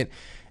doing it,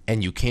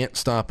 and you can't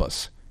stop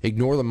us.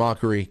 Ignore the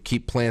mockery.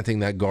 Keep planting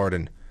that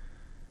garden.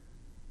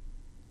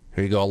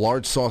 Here you go. A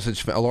large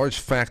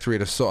fire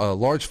at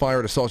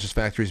a sausage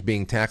factory is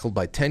being tackled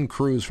by 10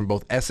 crews from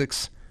both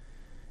Essex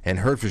and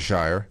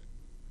Hertfordshire.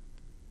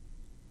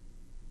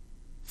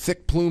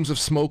 Thick plumes of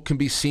smoke can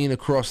be seen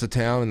across the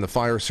town, and the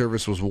fire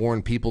service was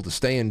warned people to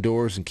stay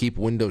indoors and keep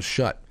windows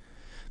shut.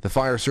 The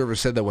fire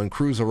service said that when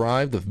crews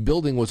arrived, the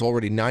building was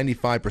already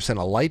 95%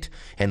 alight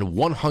and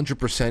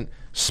 100%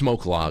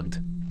 smoke logged.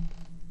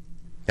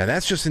 Now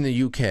that's just in the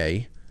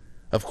UK.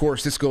 Of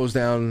course, this goes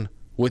down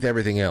with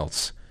everything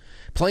else.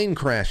 Plane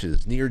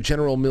crashes near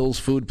General Mills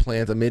food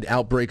plant amid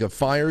outbreak of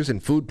fires in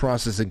food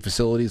processing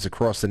facilities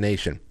across the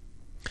nation.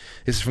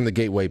 This is from the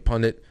Gateway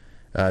Pundit.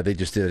 They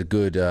just did a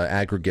good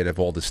aggregate of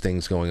all these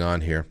things going on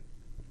here.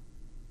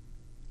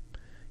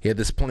 He had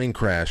this plane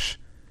crash,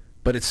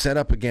 but it's set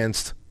up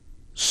against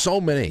so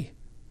many.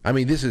 I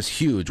mean, this is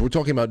huge. We're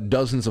talking about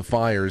dozens of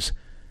fires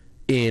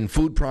in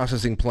food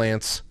processing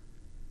plants.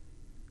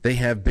 They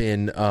have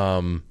been,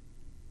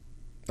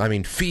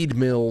 feed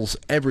mills,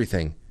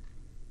 everything.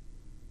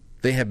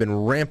 They have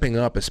been ramping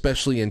up,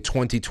 especially in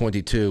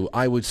 2022.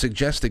 I would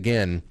suggest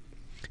again,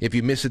 if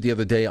you missed it the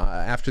other day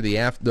after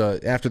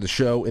the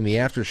show, in the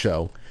after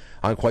show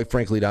on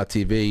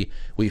QuiteFrankly.tv,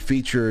 we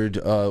featured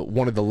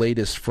one of the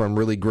latest from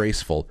Really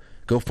Graceful.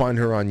 Go find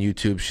her on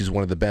YouTube. She's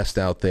one of the best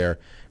out there.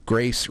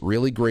 Grace,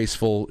 Really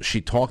Graceful. She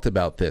talked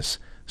about this.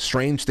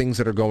 Strange things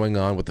that are going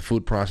on with the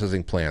food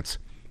processing plants.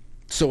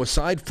 So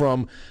aside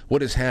from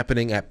what is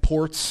happening at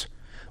ports,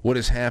 what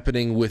is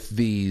happening with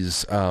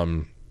these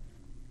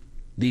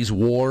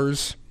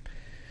wars,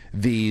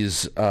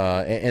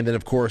 and then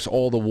of course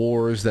all the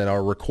wars that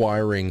are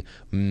requiring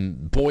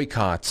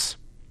boycotts,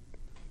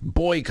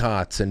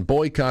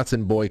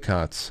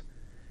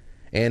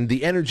 and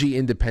the energy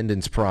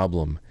independence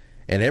problem,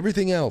 and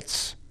everything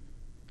else,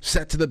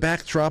 set to the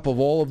backdrop of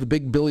all of the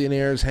big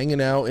billionaires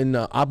hanging out in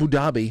Abu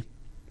Dhabi,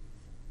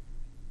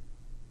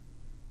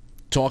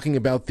 talking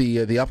about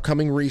the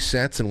upcoming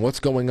resets and what's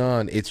going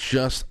on.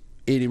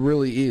 It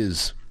really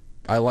is.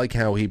 I like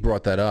how he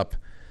brought that up.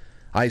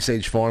 Ice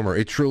Age Farmer,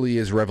 it truly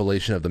is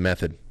revelation of the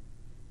method.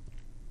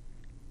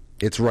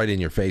 It's right in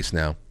your face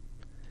now.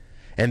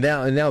 And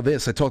now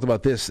this, I talked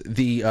about this,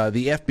 the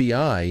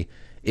FBI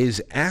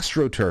is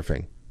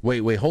astroturfing.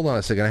 Wait, hold on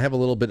a second. I have a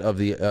little bit of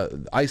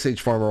the Ice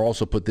Age Farmer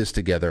also put this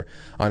together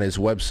on his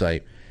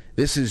website.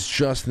 This is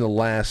just in the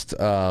last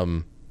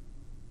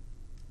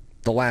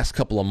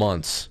couple of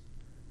months.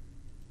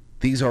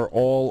 These are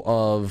all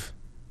of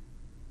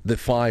the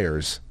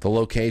fires, the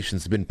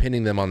locations, been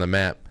pinning them on the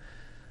map.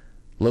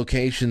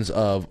 Locations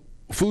of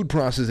food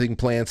processing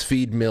plants,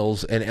 feed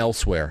mills, and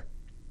elsewhere.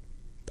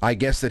 I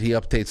guess that he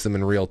updates them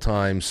in real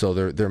time, so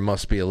there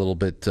must be a little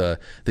bit. The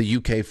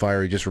UK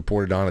fire he just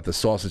reported on at the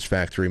sausage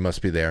factory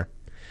must be there.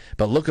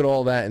 But look at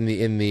all that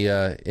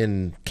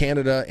in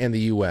Canada and the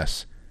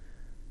US.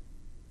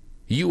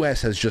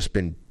 US has just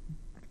been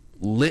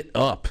lit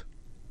up.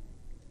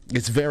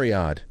 It's very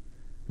odd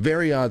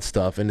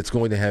stuff, and it's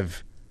going to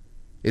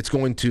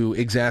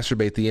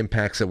exacerbate the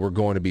impacts that we're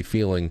going to be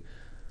feeling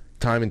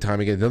time and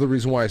time again. Another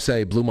reason why I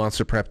say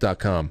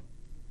BlueMonsterPrep.com.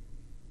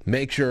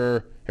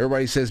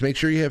 Everybody says make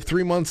sure you have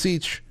 3 months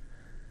each.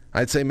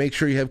 I'd say make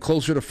sure you have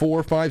closer to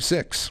 4, 5,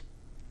 6.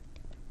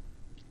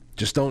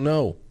 Just don't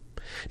know.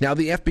 Now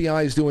the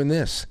FBI is doing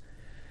this.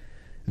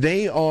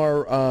 They're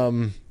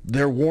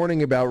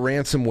warning about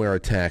ransomware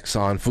attacks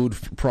on food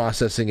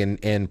processing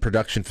and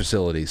production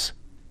facilities.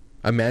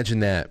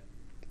 Imagine that.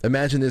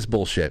 Imagine this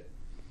bullshit.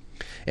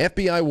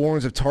 FBI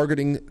warns of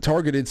targeted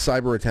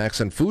cyber attacks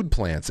on food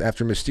plants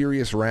after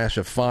mysterious rash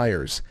of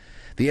fires.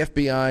 The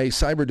FBI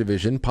Cyber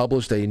Division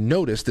published a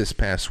notice this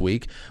past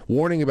week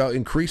warning about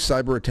increased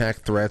cyber attack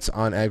threats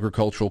on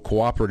agricultural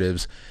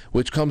cooperatives,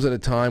 which comes at a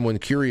time when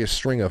curious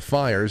string of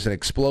fires and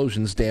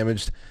explosions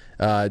damaged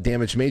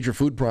major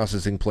food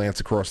processing plants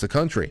across the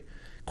country.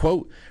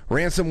 Quote,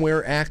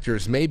 ransomware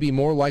actors may be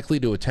more likely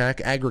to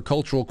attack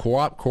agricultural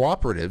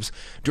cooperatives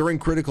during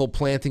critical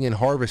planting and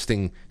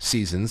harvesting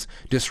seasons,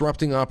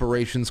 disrupting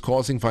operations,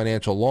 causing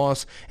financial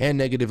loss, and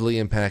negatively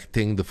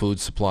impacting the food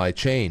supply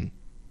chain.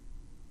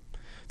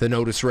 The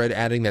notice read,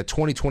 adding that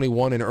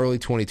 2021 and early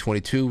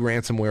 2022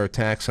 ransomware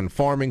attacks on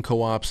farming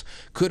co-ops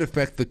could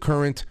affect the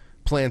current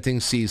planting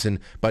season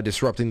by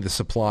disrupting the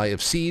supply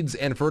of seeds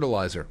and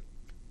fertilizer.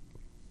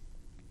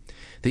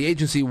 The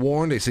agency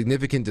warned a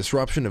significant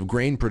disruption of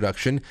grain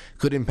production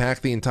could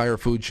impact the entire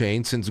food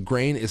chain, since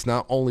grain is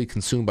not only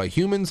consumed by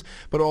humans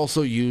but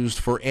also used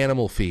for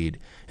animal feed.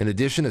 In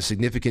addition, a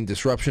significant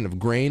disruption of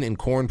grain and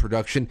corn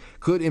production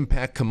could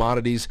impact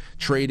commodities,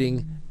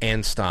 trading,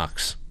 and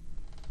stocks.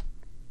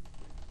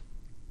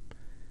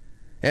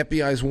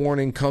 FBI's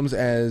warning comes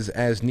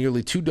as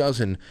nearly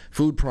 24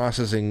 food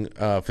processing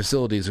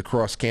facilities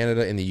across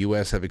Canada and the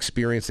U.S. have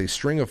experienced a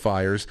string of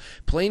fires,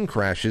 plane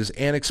crashes,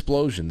 and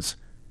explosions,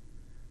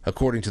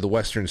 according to the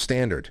Western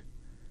Standard.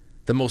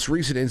 The most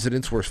recent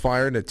incidents were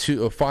fires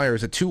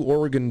at two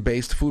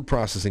Oregon-based food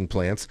processing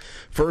plants.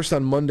 First,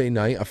 on Monday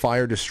night, a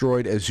fire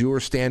destroyed Azure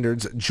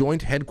Standard's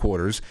joint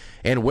headquarters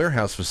and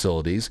warehouse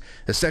facilities.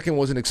 The second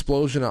was an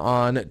explosion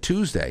on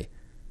Tuesday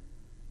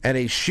at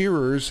a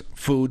shearer's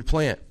food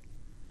plant.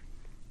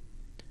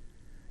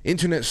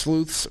 Internet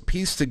sleuths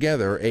pieced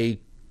together a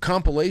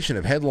compilation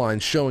of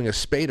headlines showing a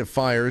spate of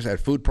fires at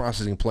food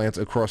processing plants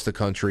across the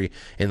country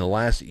in the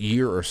last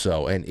year or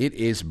so, and it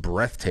is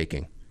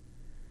breathtaking.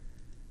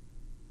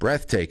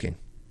 Breathtaking.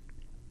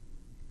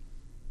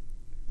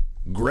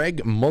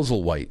 Greg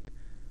Musselwhite.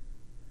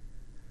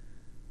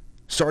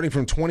 Starting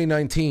from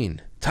 2019,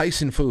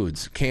 Tyson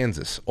Foods,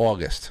 Kansas,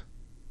 August.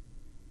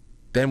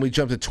 Then we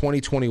jumped to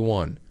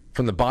 2021,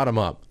 from the bottom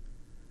up.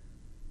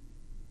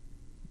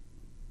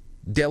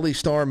 Deli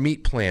Star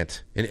Meat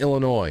Plant in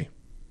Illinois.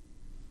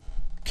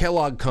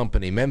 Kellogg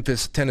Company,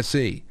 Memphis,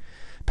 Tennessee.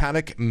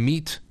 Paddock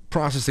Meat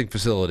Processing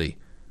Facility,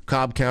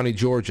 Cobb County,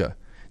 Georgia.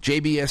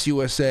 JBS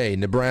USA,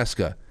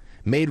 Nebraska.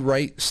 Made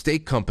Right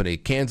Steak Company,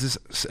 Kansas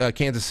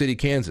City,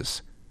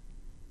 Kansas.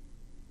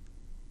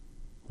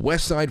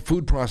 Westside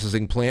Food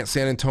Processing Plant,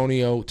 San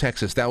Antonio,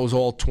 Texas. That was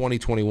all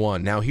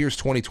 2021. Now here's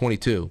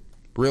 2022.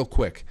 Real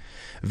quick.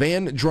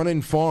 Van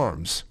Drunnen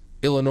Farms,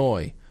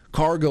 Illinois.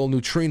 Cargill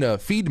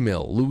Nutrina Feed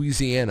Mill,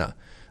 Louisiana.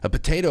 A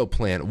potato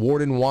plant,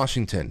 Warden,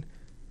 Washington.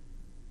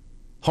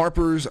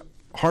 Harper's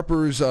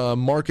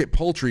Market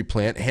Poultry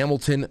Plant,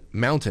 Hamilton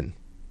Mountain.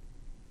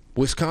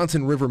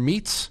 Wisconsin River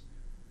Meats,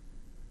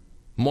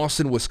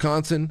 Mawson,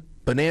 Wisconsin.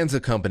 Bonanza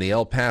Company,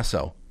 El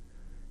Paso.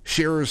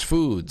 Scherer's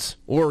Foods,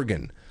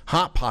 Oregon.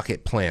 Hot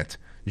Pocket Plant,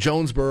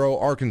 Jonesboro,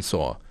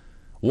 Arkansas.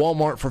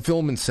 Walmart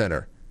Fulfillment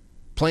Center,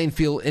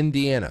 Plainfield,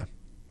 Indiana.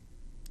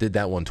 Did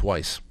that one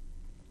twice.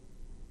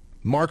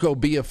 Marco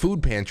Bia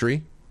Food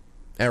Pantry,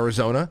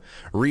 Arizona.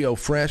 Rio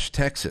Fresh,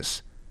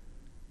 Texas.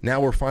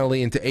 Now we're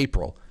finally into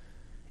April.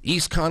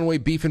 East Conway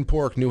Beef and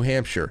Pork, New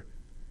Hampshire.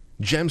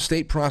 Gem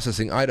State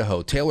Processing,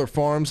 Idaho. Taylor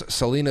Farms,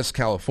 Salinas,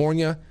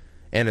 California.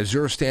 And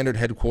Azure Standard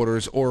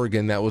Headquarters,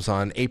 Oregon. That was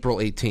on April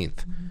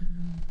 18th.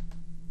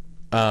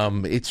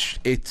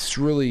 It's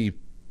really,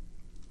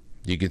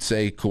 you could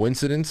say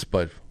coincidence,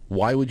 but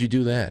why would you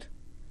do that?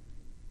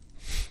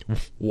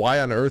 Why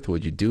on earth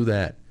would you do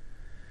that?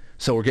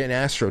 So we're getting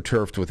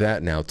astroturfed with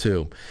that now,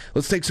 too.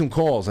 Let's take some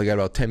calls. I got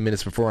about 10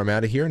 minutes before I'm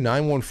out of here.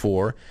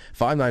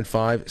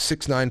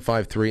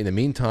 914-595-6953. In the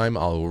meantime,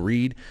 I'll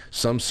read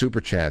some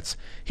Super Chats.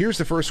 Here's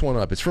the first one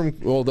up. It's from,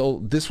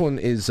 this one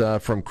is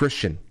from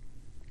Christian.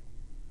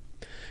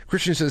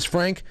 Christian says,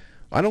 Frank,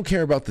 I don't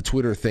care about the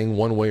Twitter thing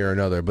one way or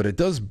another, but it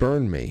does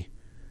burn me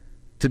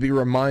to be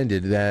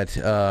reminded that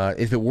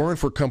if it weren't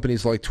for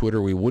companies like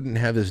Twitter, we wouldn't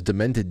have this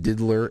demented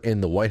diddler in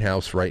the White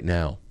House right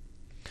now.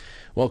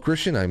 Well,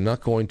 Christian, I'm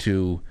not going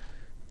to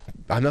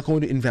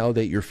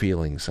invalidate your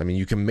feelings. I mean,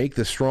 you can make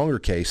the stronger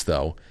case,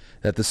 though,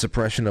 that the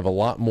suppression of a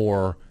lot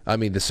more,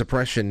 this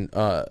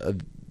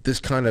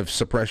kind of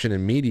suppression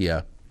in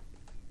media,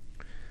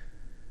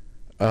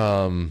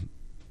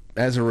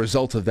 as a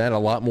result of that, a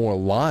lot more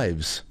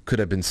lives could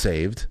have been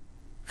saved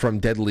from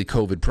deadly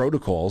COVID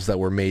protocols that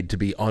were made to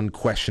be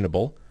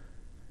unquestionable,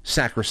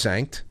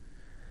 sacrosanct.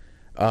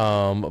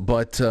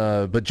 But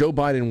Joe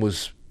Biden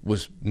was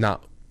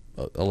not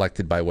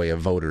elected by way of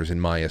voters, in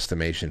my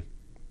estimation.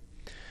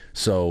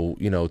 So,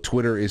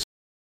 Twitter is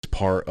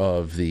part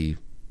of the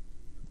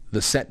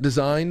set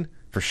design,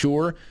 for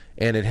sure,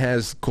 and it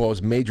has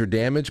caused major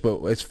damage.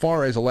 But as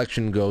far as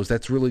election goes,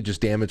 that's really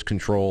just damage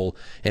control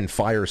and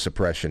fire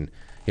suppression.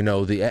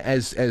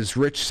 As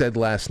Rich said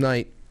last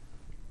night,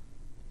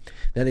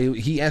 that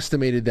he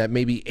estimated that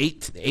maybe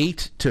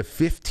 8 to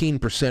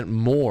 15%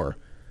 more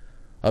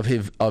of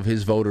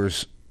his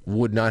voters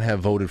would not have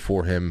voted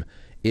for him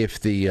if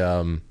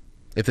the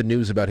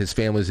news about his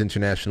family's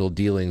international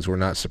dealings were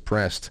not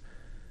suppressed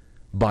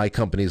by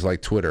companies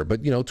like Twitter.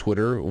 But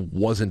Twitter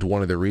wasn't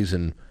the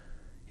reason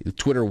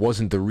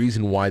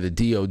why the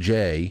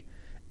DOJ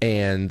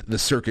and the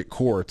circuit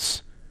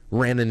courts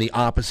ran in the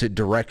opposite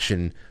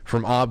direction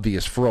from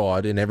obvious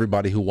fraud, and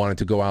everybody who wanted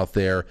to go out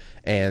there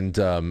and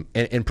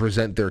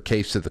present their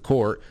case to the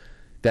court,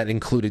 that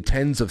included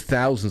tens of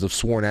thousands of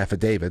sworn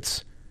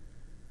affidavits,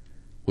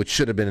 which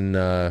should have been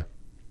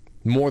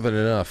more than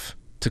enough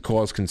to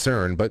cause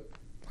concern. But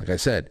like I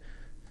said,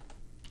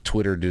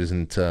 Twitter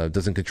doesn't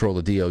control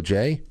the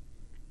DOJ.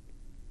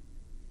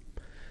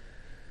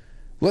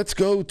 Let's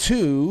go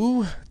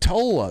to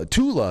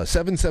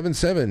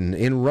Tula777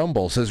 in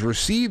Rumble. Says,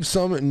 receive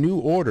some new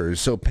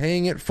orders, so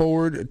paying it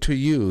forward to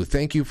you.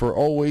 Thank you for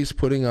always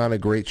putting on a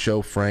great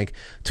show, Frank.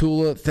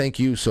 Tula, thank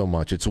you so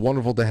much. It's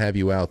wonderful to have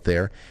you out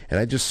there. And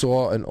I just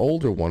saw an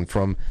older one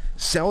from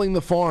Selling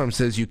the Farm.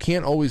 Says, you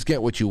can't always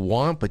get what you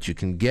want, but you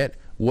can get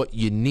what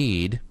you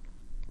need.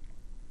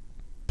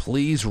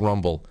 Please,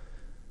 Rumble,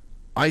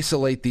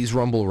 isolate these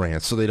Rumble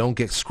rants so they don't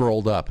get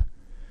scrolled up.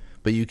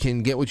 But you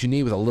can get what you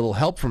need with a little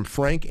help from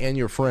Frank and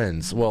your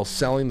friends. Well,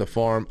 Selling the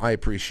Farm, I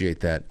appreciate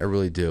that. I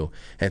really do.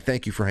 And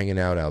thank you for hanging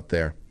out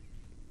there.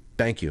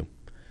 Thank you.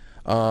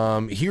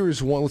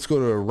 Here's one. Let's go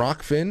to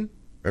Rockfin.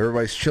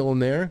 Everybody's chilling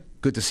there.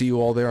 Good to see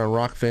you all there on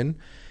Rockfin.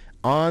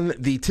 On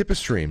the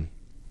Tipistream,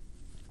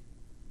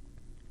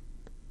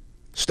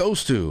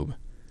 Stowstube.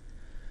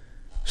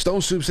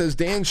 Stowstube says,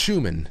 Dan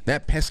Schumann,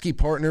 that pesky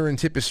partner in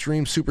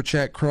Tipistream Super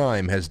Chat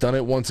crime, has done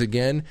it once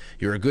again.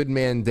 You're a good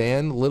man,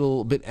 Dan.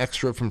 Little bit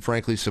extra from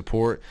Frankly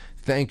Support.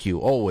 Thank you.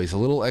 Always a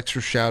little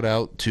extra shout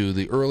out to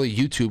the early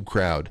YouTube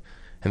crowd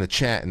and the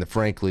chat and the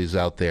Franklies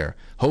out there.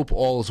 Hope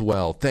all is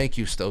well. Thank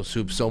you,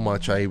 Stowstube, so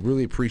much. I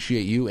really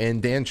appreciate you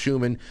and Dan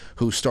Schumann,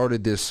 who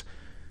started this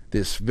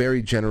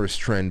very generous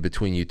trend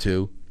between you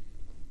two.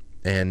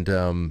 And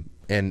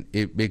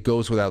it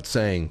goes without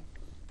saying.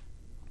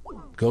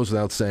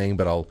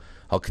 But I'll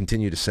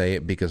continue to say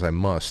it because I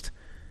must.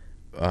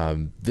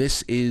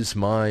 This is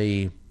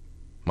my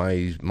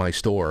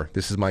store.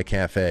 This is my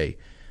cafe.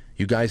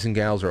 You guys and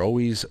gals are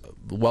always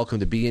welcome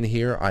to be in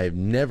here. I have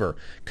never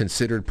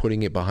considered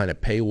putting it behind a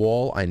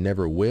paywall. I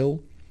never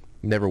will.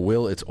 Never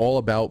will. It's all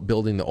about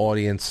building the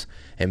audience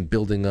and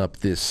building up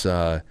this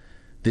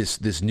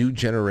new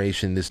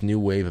generation, this new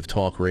wave of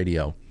talk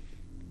radio.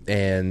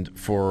 And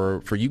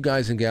for you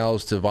guys and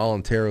gals to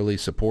voluntarily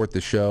support the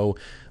show,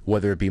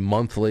 whether it be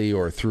monthly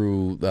or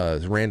through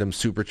random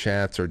super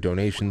chats or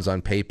donations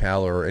on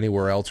PayPal or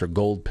anywhere else, or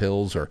gold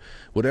pills or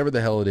whatever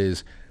the hell it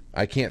is,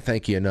 I can't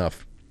thank you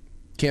enough.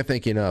 Can't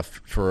thank you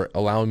enough for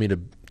allowing me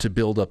to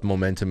build up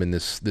momentum in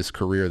this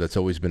career that's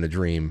always been a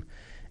dream.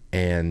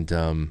 And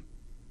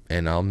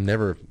I'll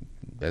never,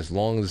 as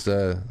long as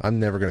I'm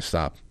never going to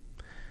stop.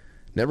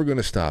 Never going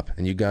to stop.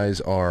 And you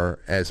guys are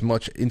as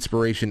much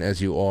inspiration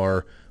as you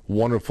are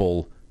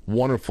wonderful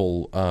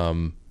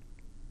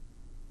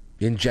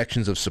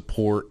injections of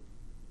support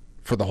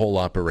for the whole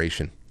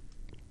operation.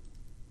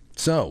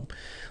 So,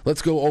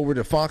 let's go over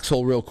to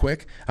Foxhole real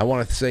quick. I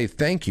want to say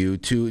thank you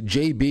to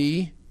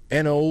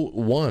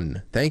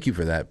JBNO1. Thank you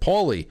for that.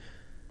 Paulie,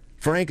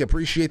 Frank,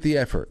 appreciate the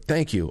effort.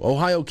 Thank you.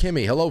 Ohio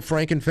Kimmy, hello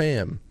Frank and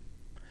fam.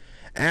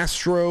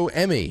 Astro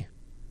Emmy,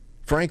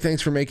 Frank,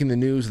 thanks for making the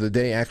news of the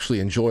day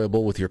actually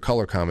enjoyable with your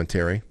color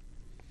commentary.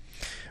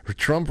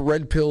 Trump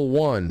Red Pill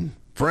 1,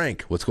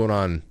 Frank, what's going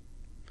on?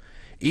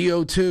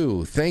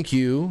 EO2, thank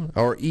you,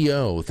 or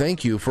EO,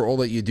 thank you for all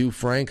that you do,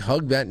 Frank.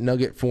 Hug that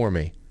nugget for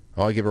me.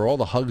 Oh, I give her all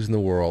the hugs in the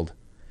world.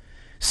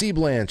 C.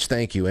 Blanche,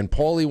 thank you. And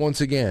Paulie, once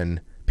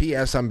again,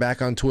 P.S. I'm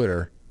back on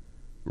Twitter.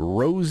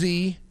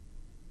 Rosier,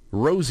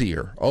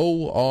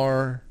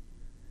 O-R-S-I-E-R,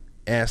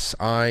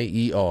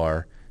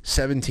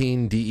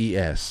 17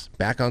 DES,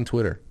 back on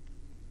Twitter.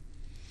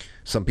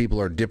 Some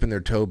people are dipping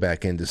their toe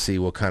back in to see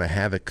what kind of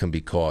havoc can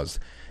be caused.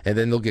 And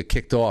then they'll get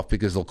kicked off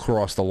because they'll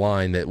cross the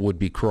line that would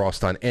be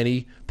crossed on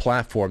any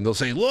platform. They'll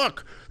say,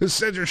 look, the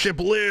censorship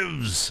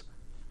lives.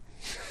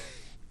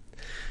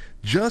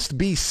 Just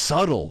be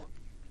subtle.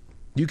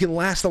 You can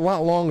last a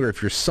lot longer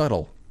if you're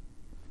subtle.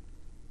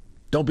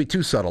 Don't be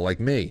too subtle like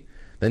me.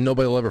 Then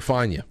nobody will ever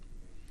find you.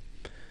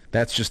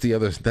 That's the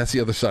other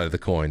side of the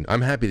coin.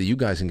 I'm happy that you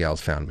guys and gals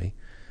found me.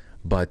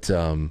 But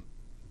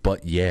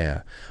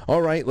yeah.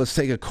 All right, let's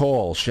take a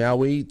call, shall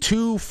we?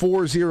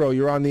 240,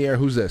 you're on the air.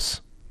 Who's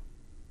this?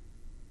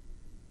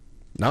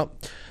 No.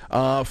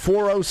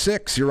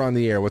 406, you're on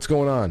the air. What's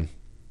going on?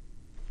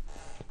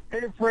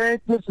 Hey,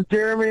 Frank, this is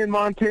Jeremy in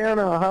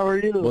Montana. How are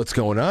you? What's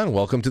going on?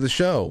 Welcome to the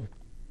show.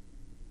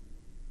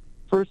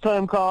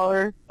 First-time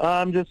caller.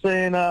 I'm just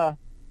saying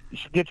you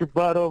should get your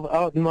butt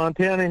out in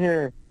Montana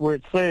here where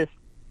it's safe.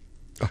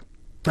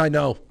 I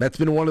know. That's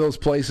been one of those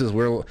places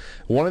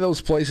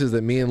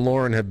that me and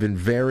Lauren have been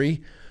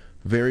very,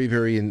 very,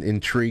 very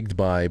intrigued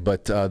by.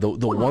 But the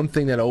one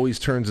thing that always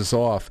turns us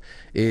off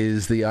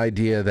is the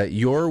idea that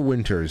your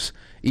winters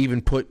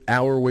even put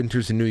our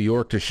winters in New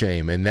York to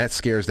shame, and that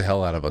scares the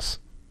hell out of us.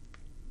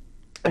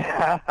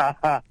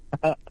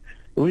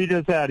 We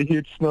just had a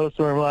huge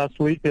snowstorm last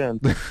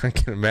weekend. I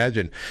can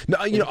imagine. No,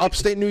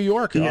 upstate New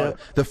York. Yeah.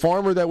 The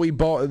farmer that we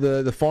bought,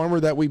 the farmer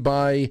that we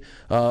buy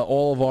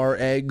all of our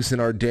eggs and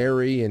our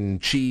dairy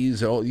and cheese.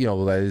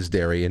 That is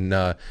dairy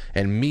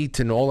and meat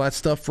and all that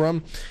stuff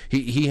from.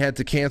 He had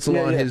to cancel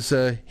on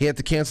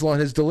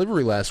his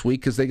delivery last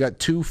week because they got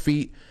 2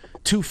 feet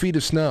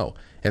of snow.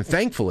 And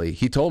thankfully,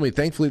 he told me,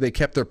 they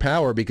kept their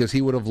power because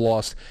he would have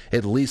lost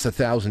at least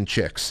 1,000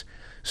 chicks.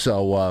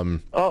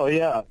 So. Oh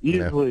yeah,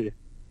 easily. Yeah.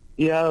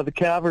 Yeah, the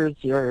calvers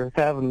are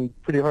having a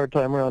pretty hard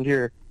time around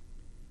here.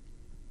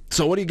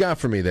 So what do you got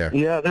for me there?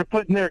 Yeah, they're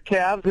putting their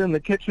calves in the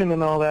kitchen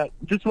and all that.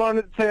 Just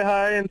wanted to say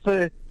hi and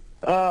say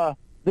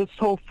this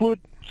whole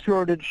food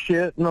shortage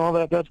shit and all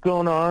that's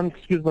going on,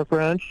 excuse my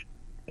French,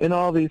 and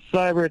all these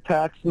cyber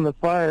attacks and the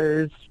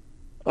fires,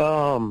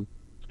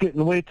 it's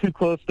getting way too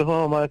close to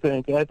home, I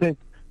think. I think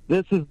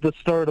this is the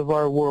start of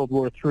our World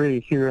War III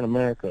here in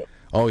America.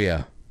 Oh,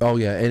 yeah. Oh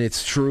yeah, and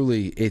it's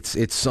truly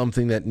it's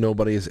something that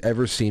nobody has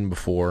ever seen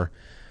before.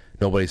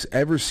 Nobody's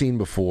ever seen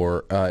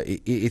before.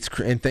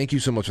 And thank you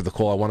so much for the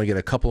call. I want to get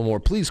a couple more.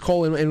 Please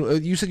call in.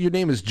 And you said your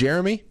name is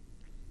Jeremy?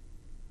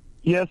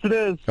 Yes, it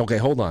is. Okay,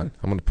 hold on.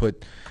 I'm going to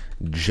put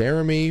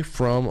Jeremy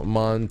from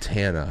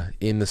Montana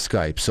in the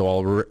Skype,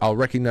 so I'll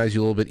recognize you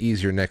a little bit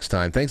easier next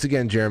time. Thanks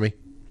again, Jeremy.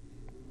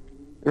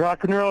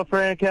 Rock and roll,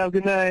 Frank. Have a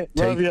good night.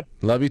 Love you.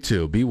 Love you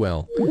too. Be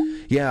well.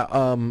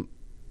 Yeah.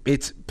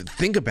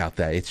 Think about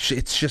that.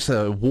 It's just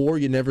a war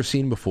you've never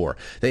seen before.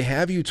 They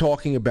have you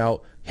talking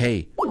about,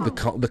 hey,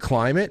 the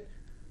climate,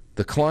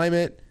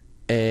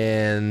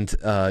 and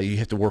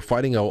we're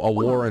fighting a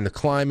war in the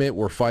climate.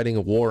 We're fighting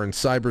a war in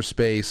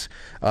cyberspace.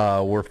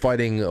 We're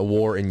fighting a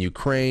war in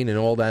Ukraine and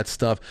all that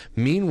stuff.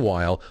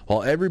 Meanwhile,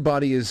 while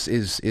everybody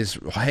is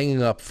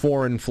hanging up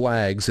foreign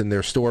flags in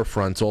their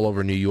storefronts all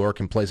over New York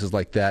and places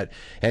like that,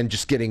 and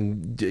just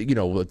getting,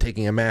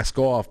 taking a mask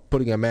off,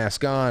 putting a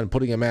mask on,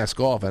 putting a mask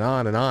off, and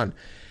on,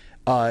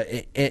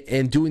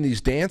 and doing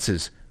these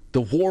dances,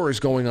 the war is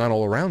going on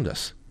all around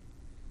us.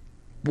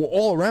 Well,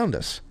 all around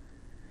us.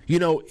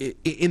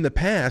 In the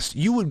past,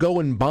 you would go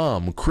and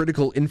bomb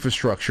critical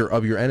infrastructure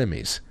of your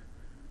enemies.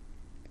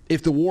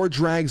 If the war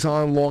drags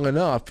on long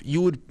enough,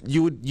 you would,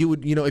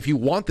 if you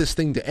want this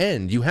thing to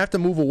end, you have to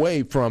move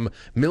away from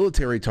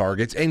military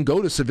targets and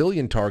go to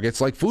civilian targets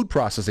like food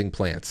processing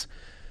plants.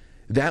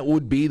 That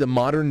would be the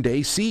modern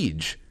day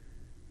siege.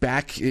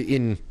 Back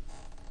in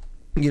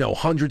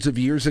hundreds of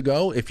years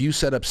ago, if you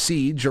set up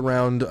siege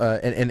around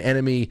an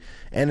enemy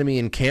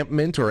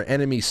encampment or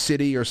enemy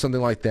city or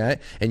something like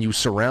that, and you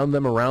surround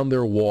them around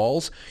their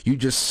walls, you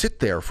just sit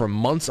there for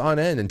months on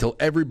end until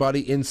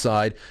everybody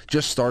inside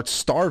just starts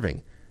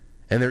starving.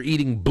 And they're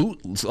eating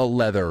boot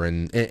leather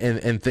and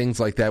things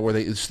like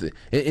that,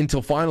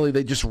 until finally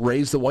they just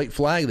raise the white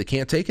flag. They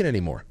can't take it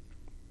anymore.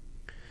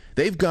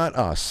 They've got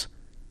us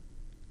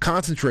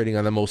concentrating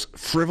on the most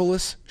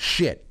frivolous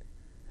shit.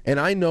 And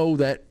I know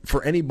that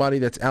for anybody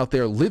that's out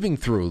there living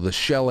through the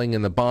shelling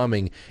and the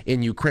bombing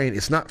in Ukraine,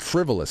 it's not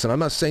frivolous. And I'm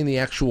not saying the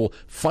actual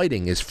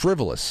fighting is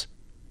frivolous.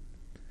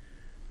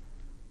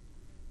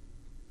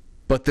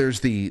 But there's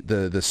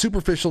the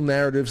superficial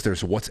narratives,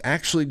 there's what's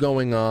actually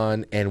going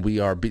on, and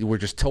we're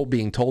just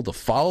being told to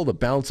follow the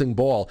bouncing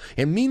ball.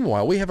 And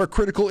meanwhile, we have our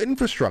critical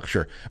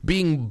infrastructure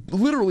being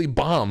literally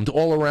bombed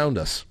all around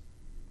us.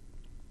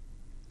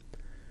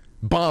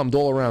 Bombed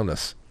all around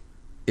us.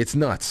 It's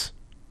nuts.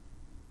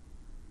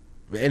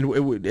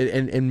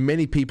 And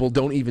many people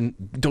don't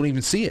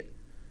even see it.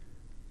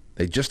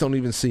 They just don't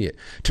even see it.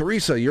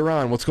 Teresa, you're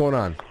on. What's going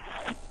on?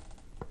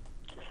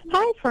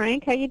 Hi,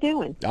 Frank. How you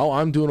doing? Oh,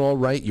 I'm doing all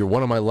right. You're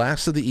one of my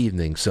last of the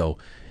evening, so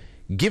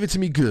give it to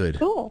me good.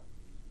 Cool.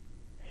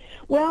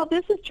 Well,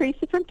 this is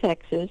Teresa from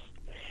Texas,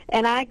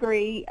 and I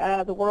agree.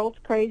 The world's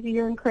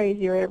crazier and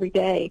crazier every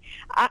day.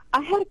 I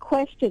had a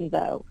question,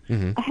 though.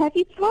 Mm-hmm. Have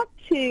you talked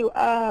to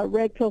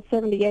Red Pill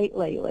 78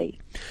 lately?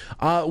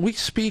 We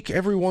speak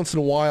every once in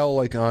a while,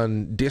 like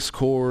on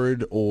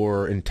Discord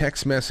or in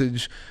text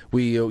message.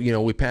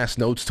 We pass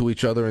notes to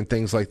each other and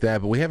things like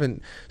that, but we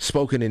haven't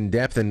spoken in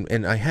depth, and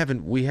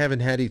we haven't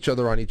had each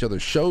other on each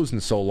other's shows in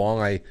so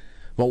long.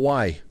 Well,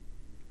 why?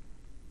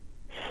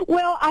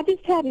 Well, I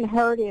just hadn't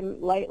heard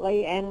him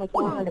lately and was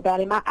wondering about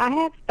him. I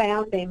have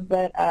found him,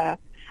 but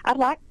I'd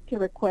like to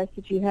request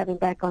that you have him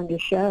back on your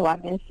show. I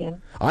miss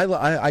him.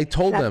 I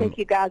told them. I think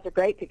you guys are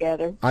great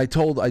together. I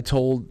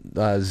told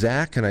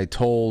Zach, and I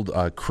told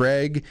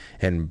Craig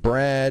and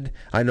Brad.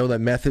 I know that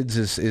Methods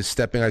is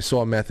stepping. I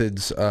saw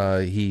Methods.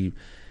 He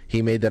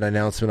made that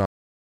announcement on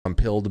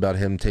Pilled about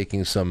him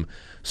taking some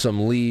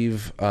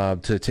leave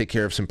to take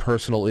care of some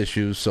personal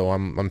issues. So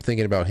I'm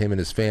thinking about him and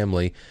his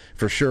family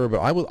for sure. But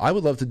I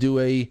would love to do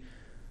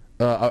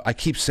I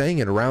keep saying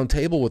it, a round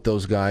table with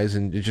those guys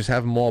and just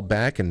have them all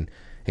back and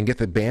get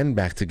the band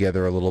back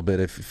together a little bit.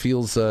 It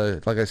feels,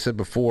 like I said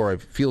before,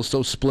 it feels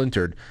so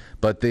splintered,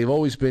 but they've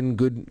always been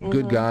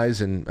good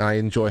guys, and I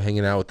enjoy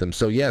hanging out with them.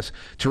 So yes,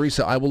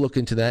 Teresa, I will look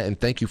into that, and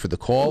thank you for the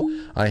call.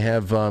 I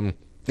have,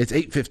 it's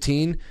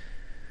 8:15.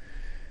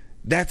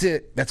 That's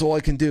it. That's all I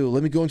can do.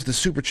 Let me go into the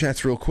Super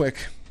Chats real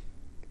quick.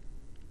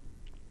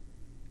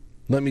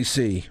 Let me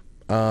see.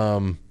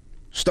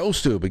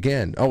 Stove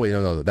again. Oh, wait,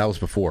 no, that was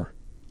before.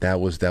 That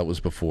was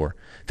before.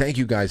 Thank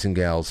you, guys and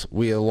gals.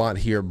 We have a lot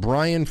here.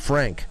 Brian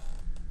Frank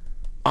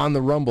on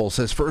the Rumble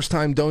says,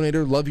 first-time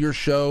donator, love your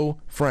show.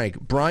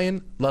 Frank.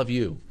 Brian, love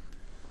you.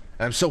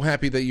 I'm so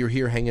happy that you're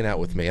here hanging out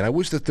with me. And I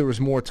wish that there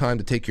was more time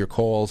to take your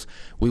calls.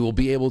 We will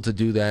be able to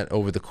do that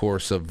over the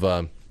course of,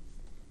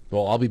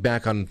 I'll be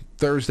back on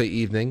Thursday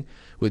evening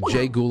with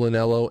Jay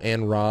Gulanello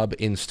and Rob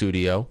in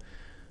studio.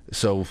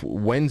 So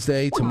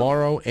Wednesday,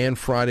 tomorrow, and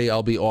Friday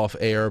I'll be off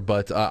air,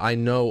 but I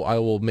know I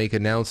will make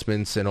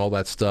announcements and all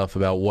that stuff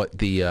about what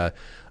the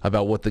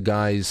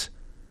guys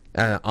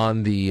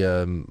on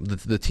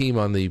the team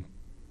on the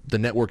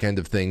network end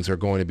of things are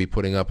going to be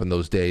putting up in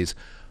those days.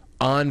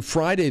 On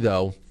Friday,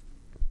 though,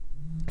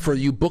 for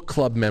you book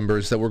club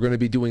members that we're going to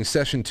be doing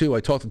session 2, I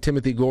talked to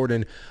Timothy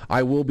Gordon.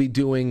 I will be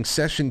doing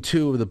session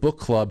 2 of the book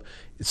club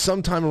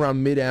sometime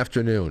around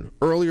mid-afternoon,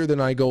 earlier than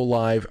I go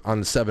live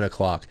on 7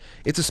 o'clock.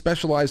 It's a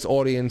specialized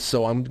audience,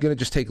 so I'm going to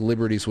just take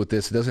liberties with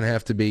this. It doesn't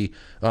have to be,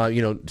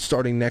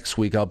 starting next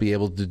week, I'll be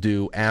able to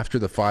do after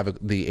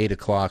the 8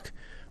 o'clock,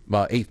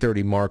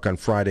 8:30 mark on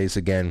Fridays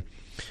again.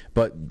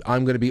 But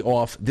I'm going to be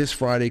off this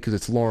Friday because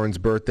it's Lauren's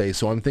birthday,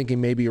 so I'm thinking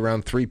maybe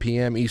around 3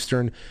 p.m.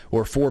 Eastern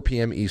or 4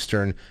 p.m.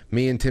 Eastern,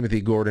 me and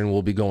Timothy Gordon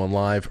will be going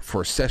live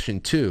for Session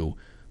 2,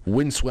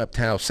 Windswept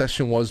House.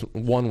 Session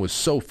 1 was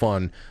so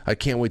fun. I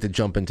can't wait to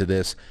jump into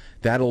this.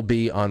 That'll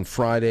be on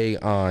Friday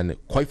on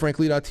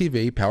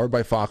QuiteFrankly.tv, powered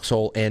by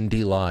Foxhole and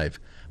DLive.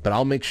 But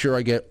I'll make sure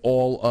I get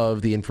all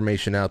of the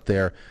information out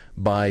there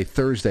by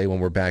Thursday when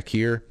we're back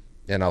here,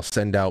 and I'll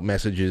send out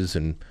messages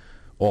and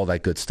all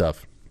that good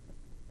stuff.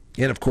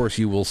 And, of course,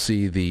 you will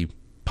see the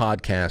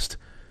podcast,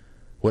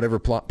 whatever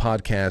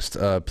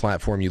podcast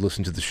platform you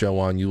listen to the show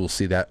on, you will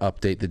see that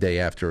update the day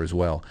after as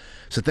well.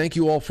 So thank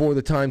you all for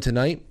the time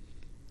tonight.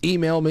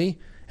 Email me,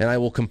 and I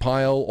will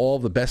compile all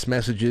the best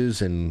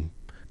messages and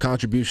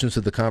contributions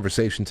to the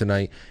conversation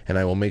tonight, and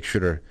I will make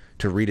sure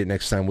to read it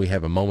next time we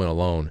have a moment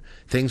alone.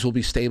 Things will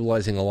be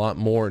stabilizing a lot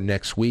more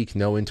next week.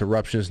 No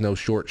interruptions, no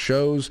short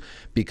shows,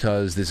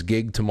 because this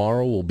gig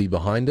tomorrow will be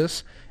behind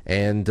us,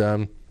 and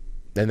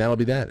that'll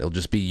be that. It'll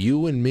just be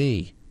you and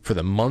me for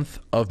the month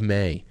of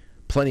May.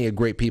 Plenty of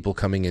great people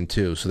coming in,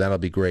 too, so that'll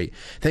be great.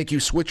 Thank you,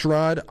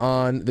 Switchrod,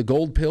 on the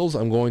gold pills.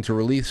 I'm going to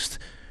release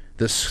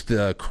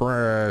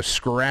the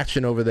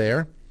scratching over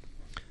there.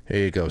 There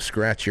you go.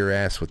 Scratch your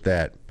ass with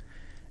that.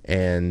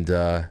 And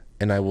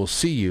I will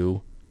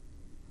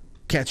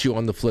catch you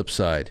on the flip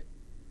side.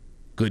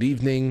 Good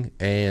evening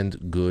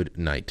and good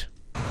night.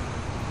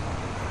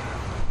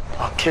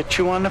 I'll catch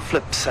you on the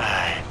flip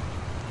side.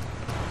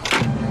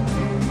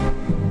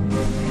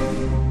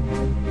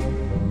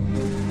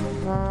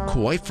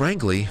 Quite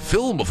frankly,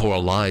 film before a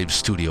live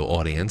studio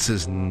audience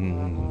is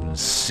now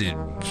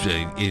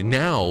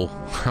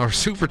our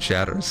super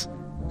chatters.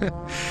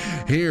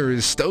 Here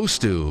is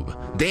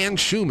Stowstube, Dan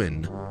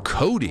Schumann,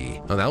 Cody.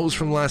 Oh, that was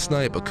from last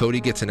night, but Cody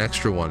gets an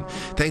extra one.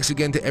 Thanks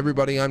again to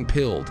everybody on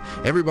Pilled,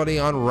 everybody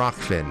on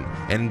Rockfin,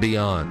 and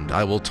beyond.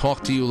 I will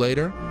talk to you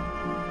later,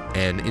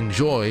 and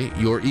enjoy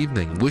your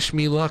evening. Wish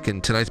me luck in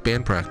tonight's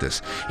band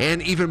practice,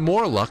 and even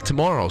more luck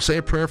tomorrow. Say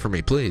a prayer for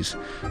me, please.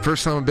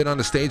 First time I've been on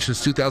the stage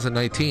since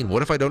 2019.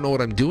 What if I don't know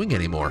what I'm doing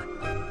anymore?